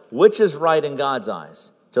replied, 'Which is right in God's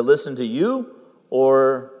eyes, to listen to you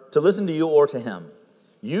or to him?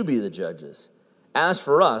 You be the judges. As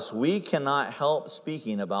for us, we cannot help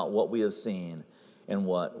speaking about what we have seen and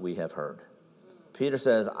what we have heard.'" Peter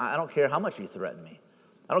says, I don't care how much you threaten me.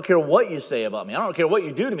 I don't care what you say about me. I don't care what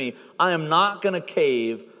you do to me. I am not going to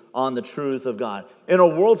cave on the truth of God. In a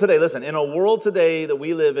world today, listen, in a world today that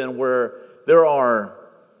we live in where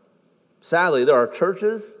sadly, there are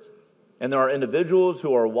churches and there are individuals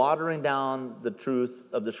who are watering down the truth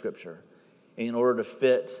of the Scripture in order to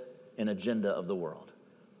fit an agenda of the world.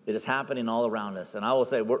 It is happening all around us. And I will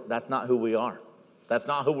say, that's not who we are. That's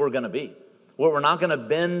not who we're going to be. We're not going to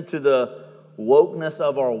bend to the wokeness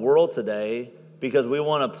of our world today because we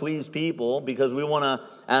want to please people, because we want to,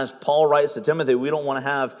 as Paul writes to Timothy, we don't want to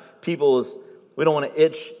have we don't want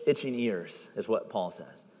to itching ears, is what Paul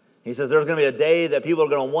says. He says there's going to be a day that people are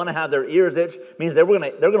going to want to have their ears itch, means they're going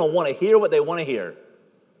to want to hear what they want to hear.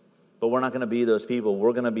 But we're not going to be those people.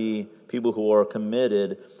 We're going to be people who are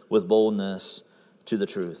committed with boldness to the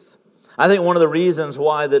truth. I think one of the reasons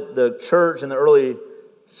why the church in the early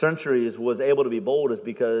centuries was able to be bold is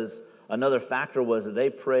because another factor was that they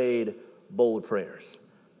prayed bold prayers.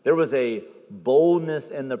 There was a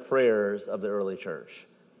boldness in the prayers of the early church.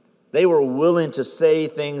 They were willing to say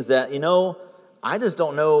things that, I just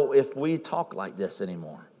don't know if we talk like this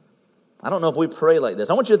anymore. I don't know if we pray like this.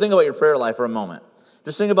 I want you to think about your prayer life for a moment.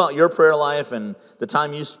 Just think about your prayer life and the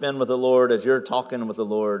time you spend with the Lord as you're talking with the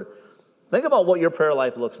Lord. Think about what your prayer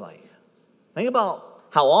life looks like. Think about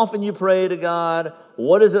how often you pray to God.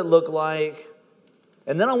 What does it look like?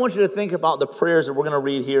 And then I want you to think about the prayers that we're going to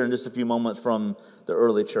read here in just a few moments from the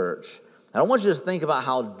early church. And I want you to think about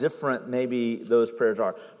how different maybe those prayers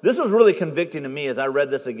are. This was really convicting to me as I read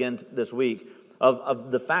this again this week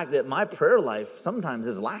of the fact that my prayer life sometimes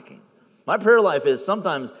is lacking. My prayer life is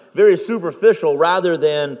sometimes very superficial rather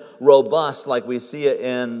than robust like we see it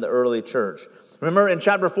in the early church. Remember in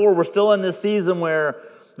chapter 4, we're still in this season where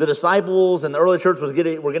the disciples and the early church were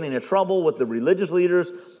getting in trouble with the religious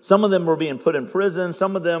leaders. Some of them were being put in prison.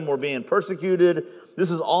 Some of them were being persecuted. This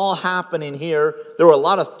is all happening here. There were a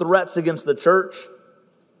lot of threats against the church.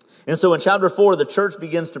 And so in chapter 4, the church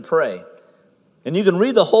begins to pray. And you can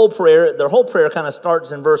read the whole prayer. Their whole prayer kind of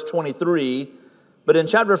starts in verse 23. But in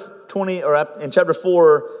chapter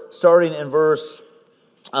 4, starting in verse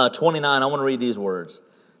 29, I want to read these words.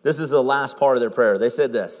 This is the last part of their prayer. They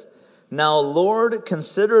said this: "Now, Lord,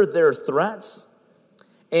 consider their threats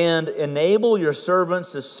and enable your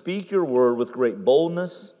servants to speak your word with great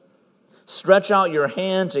boldness. Stretch out your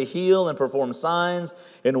hand to heal and perform signs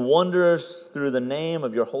and wonders through the name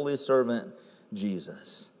of your holy servant,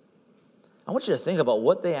 Jesus." I want you to think about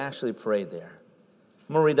what they actually prayed there.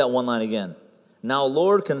 I'm going to read that one line again. "Now,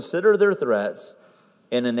 Lord, consider their threats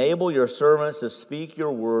and enable your servants to speak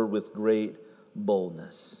your word with great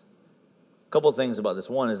boldness." A couple of things about this.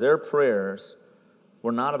 One is their prayers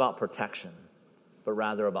were not about protection, but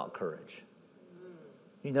rather about courage.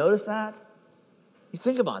 You notice that? You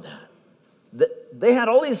think about that. They had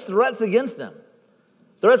all these threats against them.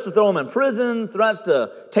 Threats to throw them in prison, threats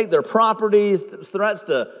to take their property, threats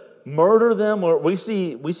to murder them. We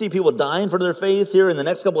see people dying for their faith here in the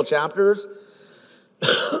next couple of chapters.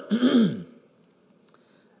 And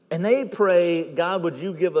they pray, God, would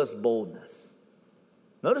you give us boldness?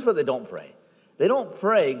 Notice what they don't pray. They don't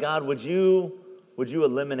pray, God, would you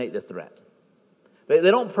eliminate the threat? They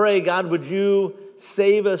don't pray, God, would you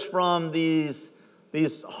save us from these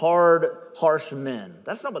hard, harsh men?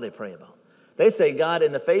 That's not what they pray about. They say, God,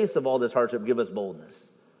 in the face of all this hardship, give us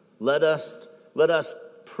boldness. Let us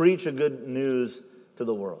preach a good news to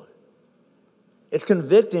the world. It's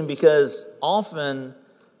convicting because often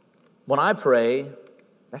when I pray,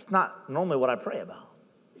 that's not normally what I pray about.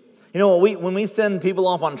 You know, when we send people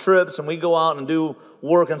off on trips and we go out and do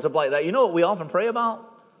work and stuff like that, you know what we often pray about?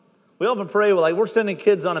 We often pray, like we're sending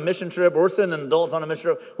kids on a mission trip or we're sending adults on a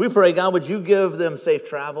mission trip. We pray, God, would you give them safe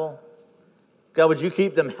travel? God, would you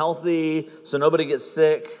keep them healthy so nobody gets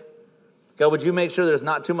sick? God, would you make sure there's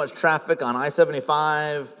not too much traffic on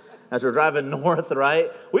I-75 as we're driving north, right?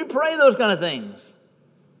 We pray those kind of things.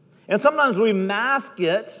 And sometimes we mask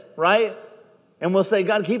it, right? And we'll say,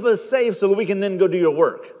 God, keep us safe so that we can then go do your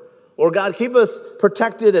work. Or God, keep us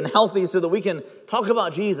protected and healthy so that we can talk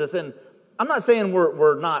about Jesus. And I'm not saying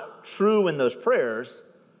we're not true in those prayers,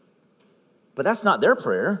 but that's not their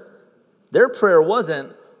prayer. Their prayer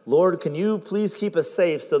wasn't, Lord, can you please keep us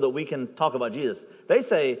safe so that we can talk about Jesus? They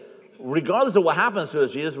say, regardless of what happens to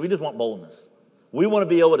us, Jesus, we just want boldness. We want to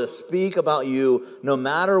be able to speak about you no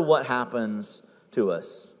matter what happens to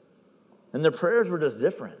us. And their prayers were just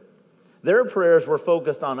different. Their prayers were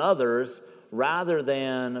focused on others rather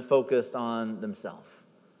than focused on themselves.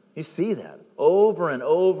 You see that over and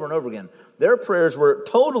over and over again. Their prayers were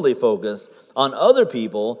totally focused on other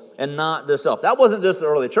people and not themselves. That wasn't just the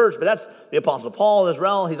early church, but that's the Apostle Paul in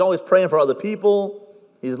Israel. He's always praying for other people.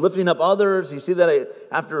 He's lifting up others. You see that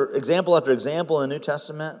after example in the New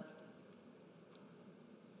Testament.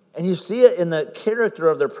 And you see it in the character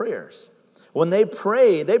of their prayers. When they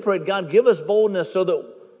prayed, God, give us boldness so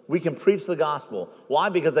that we can preach the gospel. Why?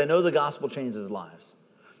 Because they know the gospel changes lives.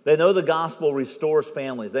 They know the gospel restores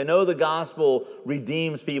families. They know the gospel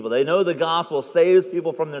redeems people. They know the gospel saves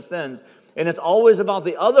people from their sins. And it's always about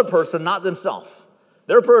the other person, not themselves.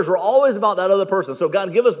 Their prayers were always about that other person. So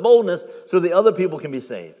God, give us boldness so the other people can be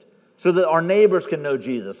saved. So that our neighbors can know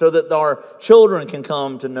Jesus. So that our children can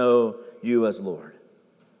come to know you as Lord.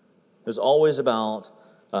 It was always about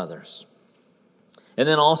others. And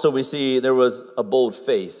then also we see there was a bold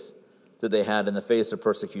faith that they had in the face of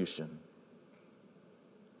persecution.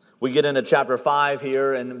 We get into chapter 5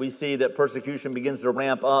 here, and we see that persecution begins to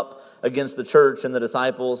ramp up against the church and the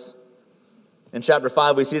disciples. In chapter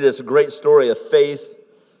 5, we see this great story of faith.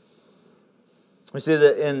 We see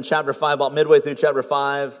that in chapter 5, about midway through chapter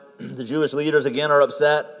 5, the Jewish leaders again are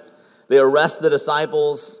upset. They arrest the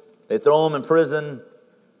disciples. They throw them in prison.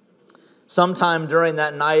 Sometime during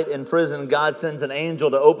that night in prison, God sends an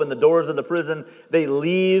angel to open the doors of the prison. They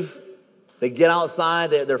leave. They get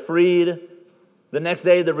outside. They're freed. The next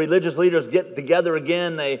day, the religious leaders get together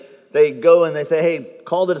again. They go and they say, hey,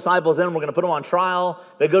 call the disciples in. We're going to put them on trial.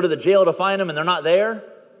 They go to the jail to find them, and they're not there.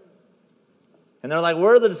 And they're like,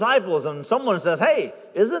 where are the disciples? And someone says, hey,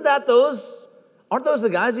 aren't those the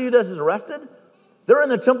guys that you just arrested? They're in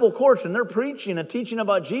the temple courts, and they're preaching and teaching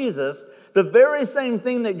about Jesus. The very same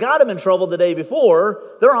thing that got them in trouble the day before,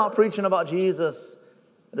 they're out preaching about Jesus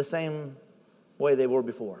the same way they were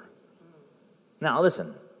before. Now,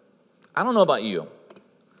 listen. I don't know about you,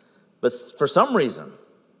 but for some reason,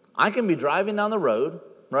 I can be driving down the road,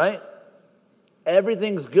 right?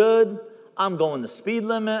 Everything's good. I'm going the speed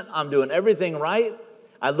limit. I'm doing everything right.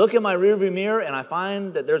 I look in my rearview mirror and I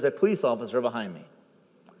find that there's a police officer behind me.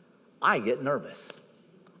 I get nervous.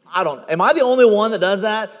 Am I the only one that does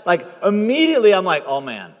that? Like immediately I'm like, oh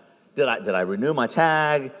man, did I renew my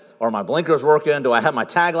tag? Are my blinkers working? Do I have my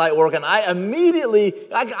tag light working?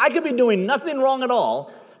 I could be doing nothing wrong at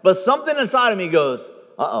all. But something inside of me goes,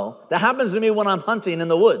 uh-oh. That happens to me when I'm hunting in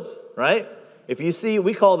the woods, right? If you see,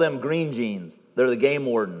 we call them green jeans. They're the game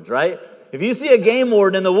wardens, right? If you see a game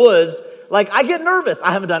warden in the woods, like I get nervous.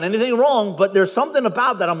 I haven't done anything wrong, but there's something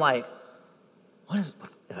about that I'm like, have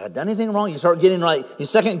I done anything wrong? You start getting like, you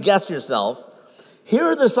second guess yourself.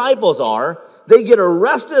 Here the disciples are. They get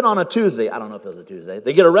arrested on a Tuesday. I don't know if it was a Tuesday.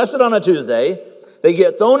 They get arrested on a Tuesday. They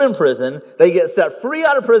get thrown in prison. They get set free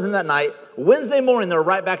out of prison that night. Wednesday morning, they're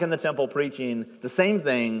right back in the temple preaching the same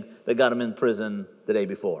thing that got them in prison the day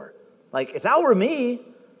before. Like, if that were me,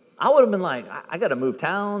 I would have been like, I got to move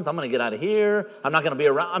towns. I'm going to get out of here. I'm not going to be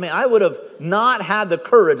around. I mean, I would have not had the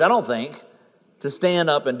courage, I don't think, to stand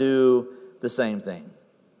up and do the same thing.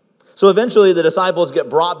 So eventually, the disciples get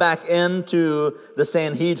brought back into the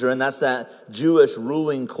Sanhedrin. That's that Jewish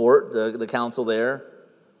ruling court, the council there.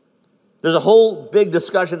 There's a whole big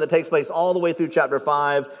discussion that takes place all the way through chapter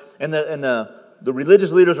 5. And the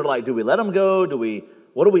religious leaders are like, do we let him go?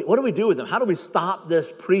 What do we do with him? How do we stop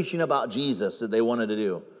this preaching about Jesus that they wanted to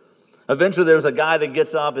do? Eventually, there's a guy that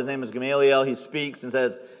gets up. His name is Gamaliel. He speaks and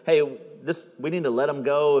says, hey, we need to let him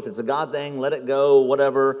go. If it's a God thing, let it go,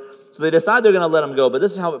 whatever. So they decide they're going to let him go. But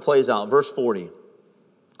this is how it plays out. Verse 40. It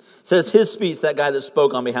says, his speech, that guy that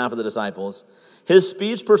spoke on behalf of the disciples, his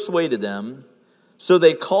speech persuaded them. So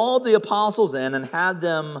they called the apostles in and had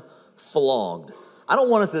them flogged. I don't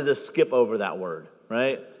want us to just skip over that word,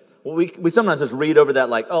 right? Well, we sometimes just read over that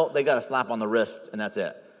like, oh, they got a slap on the wrist and that's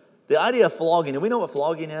it. The idea of flogging, do we know what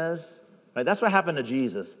flogging is? Right? That's what happened to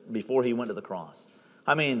Jesus before he went to the cross.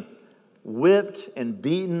 I mean, whipped and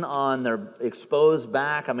beaten on their exposed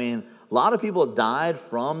back. I mean, a lot of people died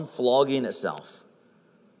from flogging itself.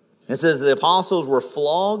 It says the apostles were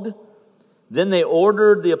flogged. Then they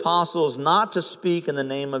ordered the apostles not to speak in the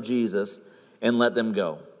name of Jesus and let them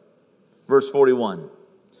go. Verse 41.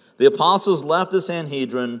 The apostles left the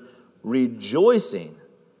Sanhedrin rejoicing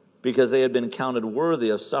because they had been counted worthy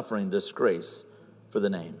of suffering disgrace for the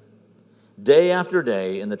name. Day after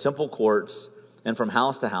day in the temple courts and from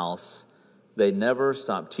house to house, they never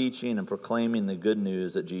stopped teaching and proclaiming the good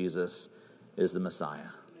news that Jesus is the Messiah.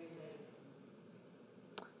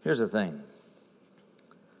 Here's the thing.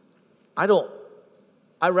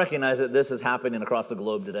 I recognize that this is happening across the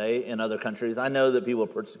globe today in other countries. I know that people are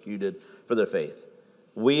persecuted for their faith.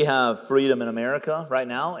 We have freedom in America right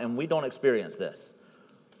now, and we don't experience this.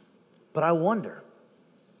 But I wonder,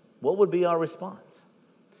 what would be our response?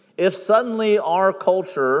 If suddenly our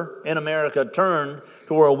culture in America turned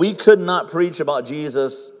to where we could not preach about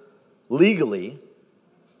Jesus legally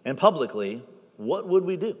and publicly, what would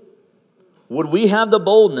we do? Would we have the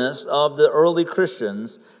boldness of the early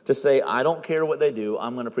Christians to say, I don't care what they do,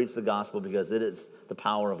 I'm going to preach the gospel because it is the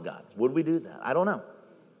power of God? Would we do that? I don't know.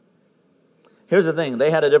 Here's the thing.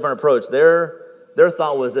 They had a different approach. Their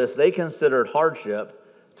thought was this. They considered hardship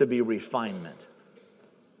to be refinement.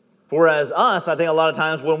 Whereas us, I think a lot of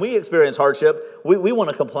times when we experience hardship, we want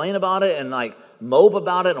to complain about it and like mope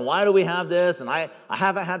about it. And why do we have this? And I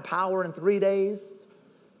haven't had power in 3 days,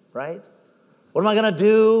 right? What am I going to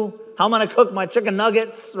do? How am I going to cook my chicken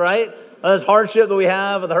nuggets, right? This hardship that we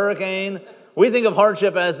have with the hurricane. We think of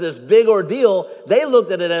hardship as this big ordeal. They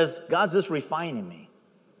looked at it as God's just refining me.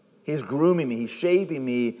 He's grooming me. He's shaping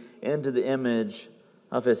me into the image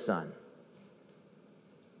of his son.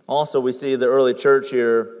 Also, we see the early church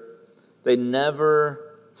here, they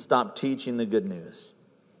never stopped teaching the good news.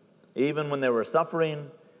 Even when they were suffering,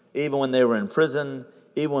 even when they were in prison,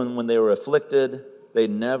 even when they were afflicted, they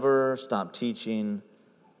never stopped teaching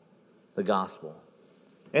the gospel.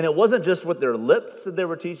 And it wasn't just with their lips that they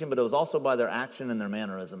were teaching, but it was also by their action and their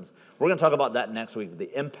mannerisms. We're going to talk about that next week,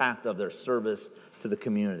 the impact of their service to the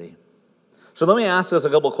community. So let me ask us a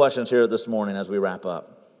couple questions here this morning as we wrap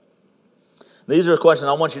up. These are questions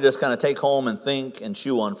I want you to just kind of take home and think and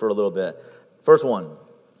chew on for a little bit. First one,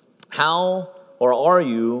 how or are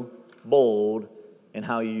you bold in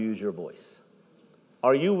how you use your voice?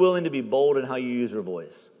 Are you willing to be bold in how you use your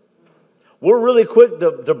voice? We're really quick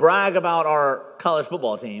to brag about our college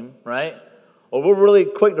football team, right? Or we're really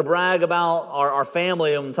quick to brag about our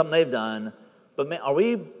family and something they've done. But man, are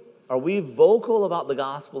we vocal about the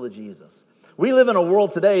gospel of Jesus? We live in a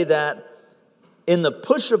world today that in the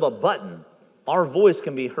push of a button, our voice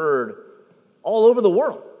can be heard all over the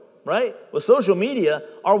world, right? With social media,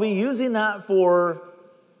 are we using that for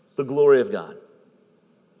the glory of God?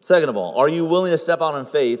 Second of all, are you willing to step out in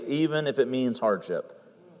faith even if it means hardship?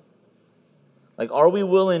 Like, are we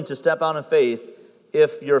willing to step out in faith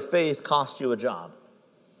if your faith costs you a job?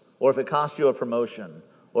 Or if it costs you a promotion?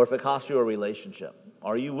 Or if it costs you a relationship?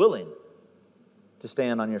 Are you willing to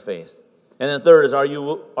stand on your faith? And then third is, are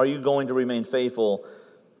you going to remain faithful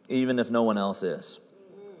even if no one else is?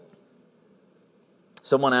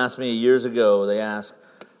 Someone asked me years ago, they asked,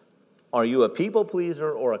 are you a people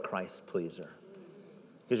pleaser or a Christ pleaser?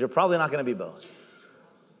 Because you're probably not going to be both.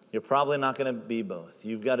 You're probably not going to be both.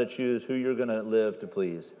 You've got to choose who you're going to live to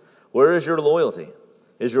please. Where is your loyalty?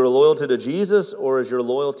 Is your loyalty to Jesus or is your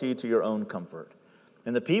loyalty to your own comfort?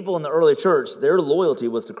 And the people in the early church, their loyalty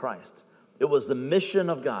was to Christ. It was the mission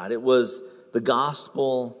of God. It was the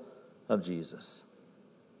gospel of Jesus.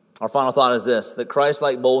 Our final thought is this, that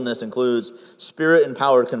Christ-like boldness includes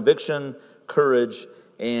spirit-empowered conviction, courage,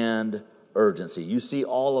 and urgency. You see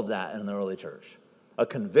all of that in the early church. A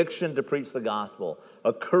conviction to preach the gospel,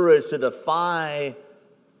 a courage to defy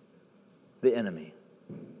the enemy,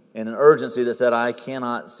 and an urgency that said, I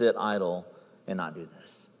cannot sit idle and not do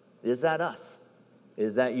this. Is that us?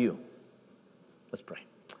 Is that you? Let's pray.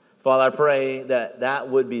 Father, I pray that that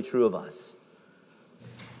would be true of us.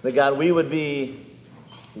 That, God, we would be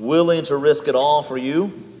willing to risk it all for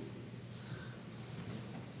you.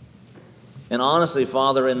 And honestly,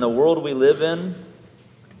 Father, in the world we live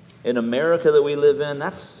in America that we live in,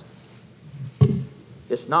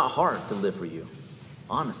 it's not hard to live for you.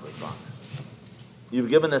 Honestly, Father. You've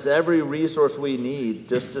given us every resource we need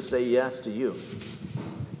just to say yes to you.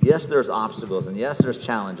 Yes, there's obstacles, and yes, there's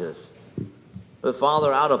challenges. But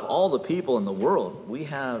Father, out of all the people in the world, we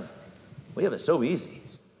have it so easy.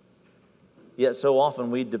 Yet so often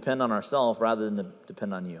we depend on ourselves rather than to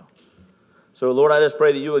depend on you. So Lord, I just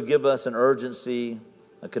pray that you would give us an urgency,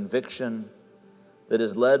 a conviction that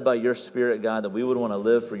is led by your Spirit, God, that we would want to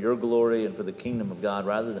live for your glory and for the kingdom of God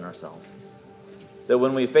rather than ourselves. That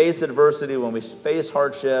when we face adversity, when we face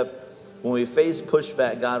hardship, when we face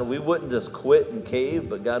pushback, God, we wouldn't just quit and cave,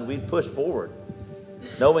 but God, we'd push forward,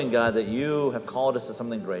 knowing, God, that you have called us to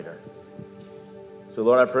something greater. So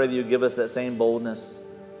Lord, I pray that you give us that same boldness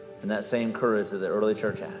and that same courage that the early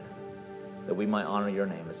church had, that we might honor your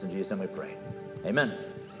name. It's in Jesus' name we pray. Amen.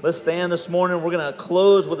 Let's stand this morning. We're going to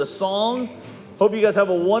close with a song. Hope you guys have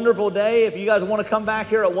a wonderful day. If you guys want to come back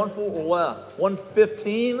here at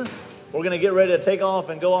 1:15, we're going to get ready to take off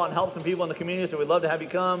and go out and help some people in the community. So we'd love to have you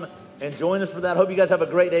come and join us for that. Hope you guys have a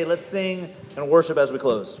great day. Let's sing and worship as we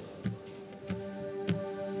close.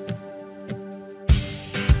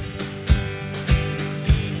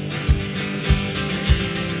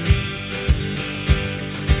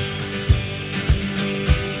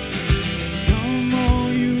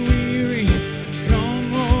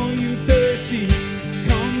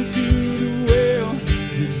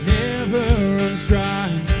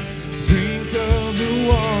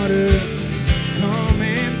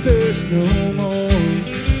 No more.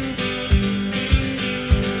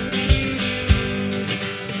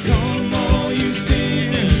 Come all you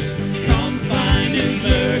sinners, come find his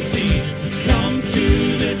mercy. Come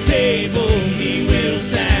to the table, he will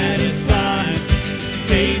satisfy.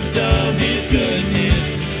 Taste of his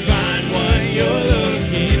goodness, find what you're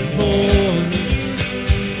looking for.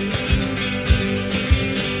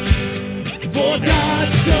 For God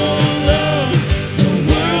so loved the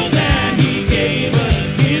world that he gave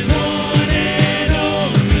us his one and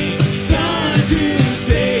only Son to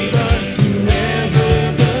save us.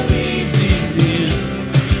 Whoever believes in him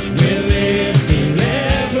will live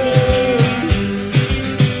forever.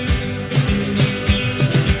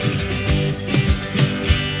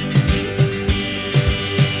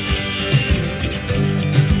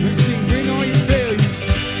 Let's sing, bring all your failures.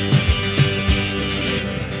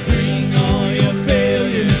 Bring all your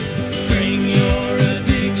failures. Bring your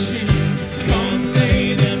addictions. Come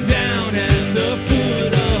lay them down at the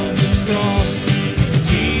foot of the cross.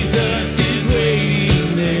 Jesus is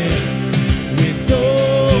waiting there with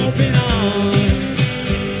open arms.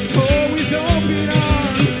 Oh, with open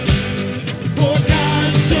arms. For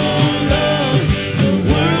God so loved the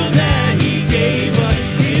world that he gave us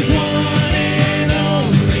his one and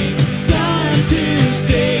only Son to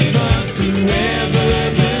save us.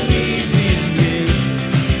 Whoever believes in him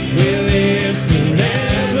will live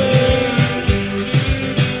forever.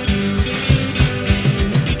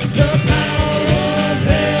 The power of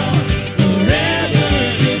hell forever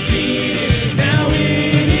defeated. Now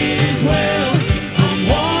it is well. I'm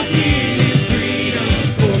walking in freedom.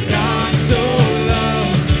 For God so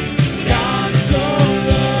loved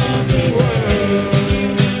the world.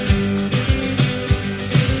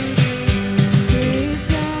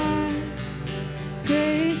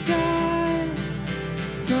 Praise God,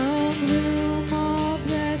 from whom all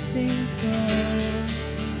blessings flow.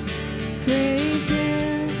 Praise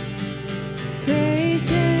Him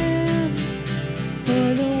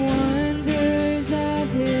for the wonders of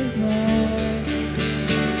His love.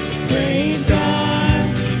 Praise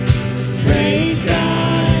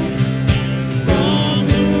God, from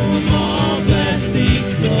whom all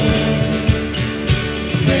blessings flow.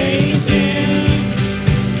 Praise Him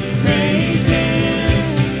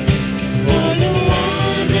for the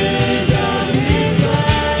wonders of His love.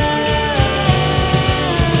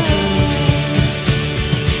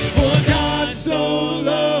 For God so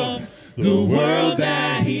loved the world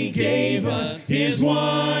that He gave us His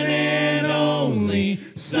one and only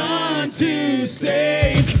Son to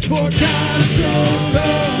save. For God so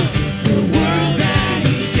loved the world that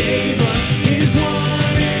He gave us His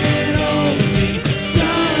one and only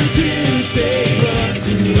Son to save us.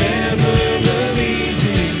 Whoever believes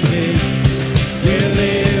in Him will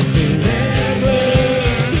live forever.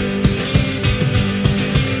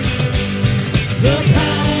 The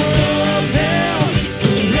power of hell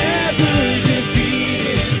forever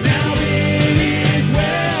defeated. Now it is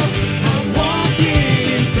well.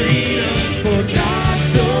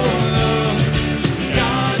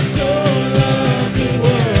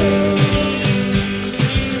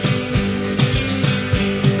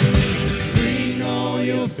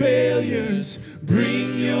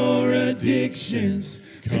 addictions.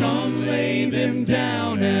 Come lay them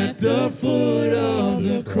down at the foot of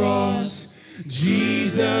the cross.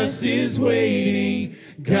 Jesus is waiting.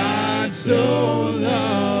 God so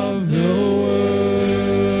loved the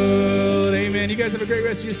world. Amen. You guys have a great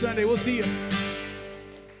rest of your Sunday. We'll see you.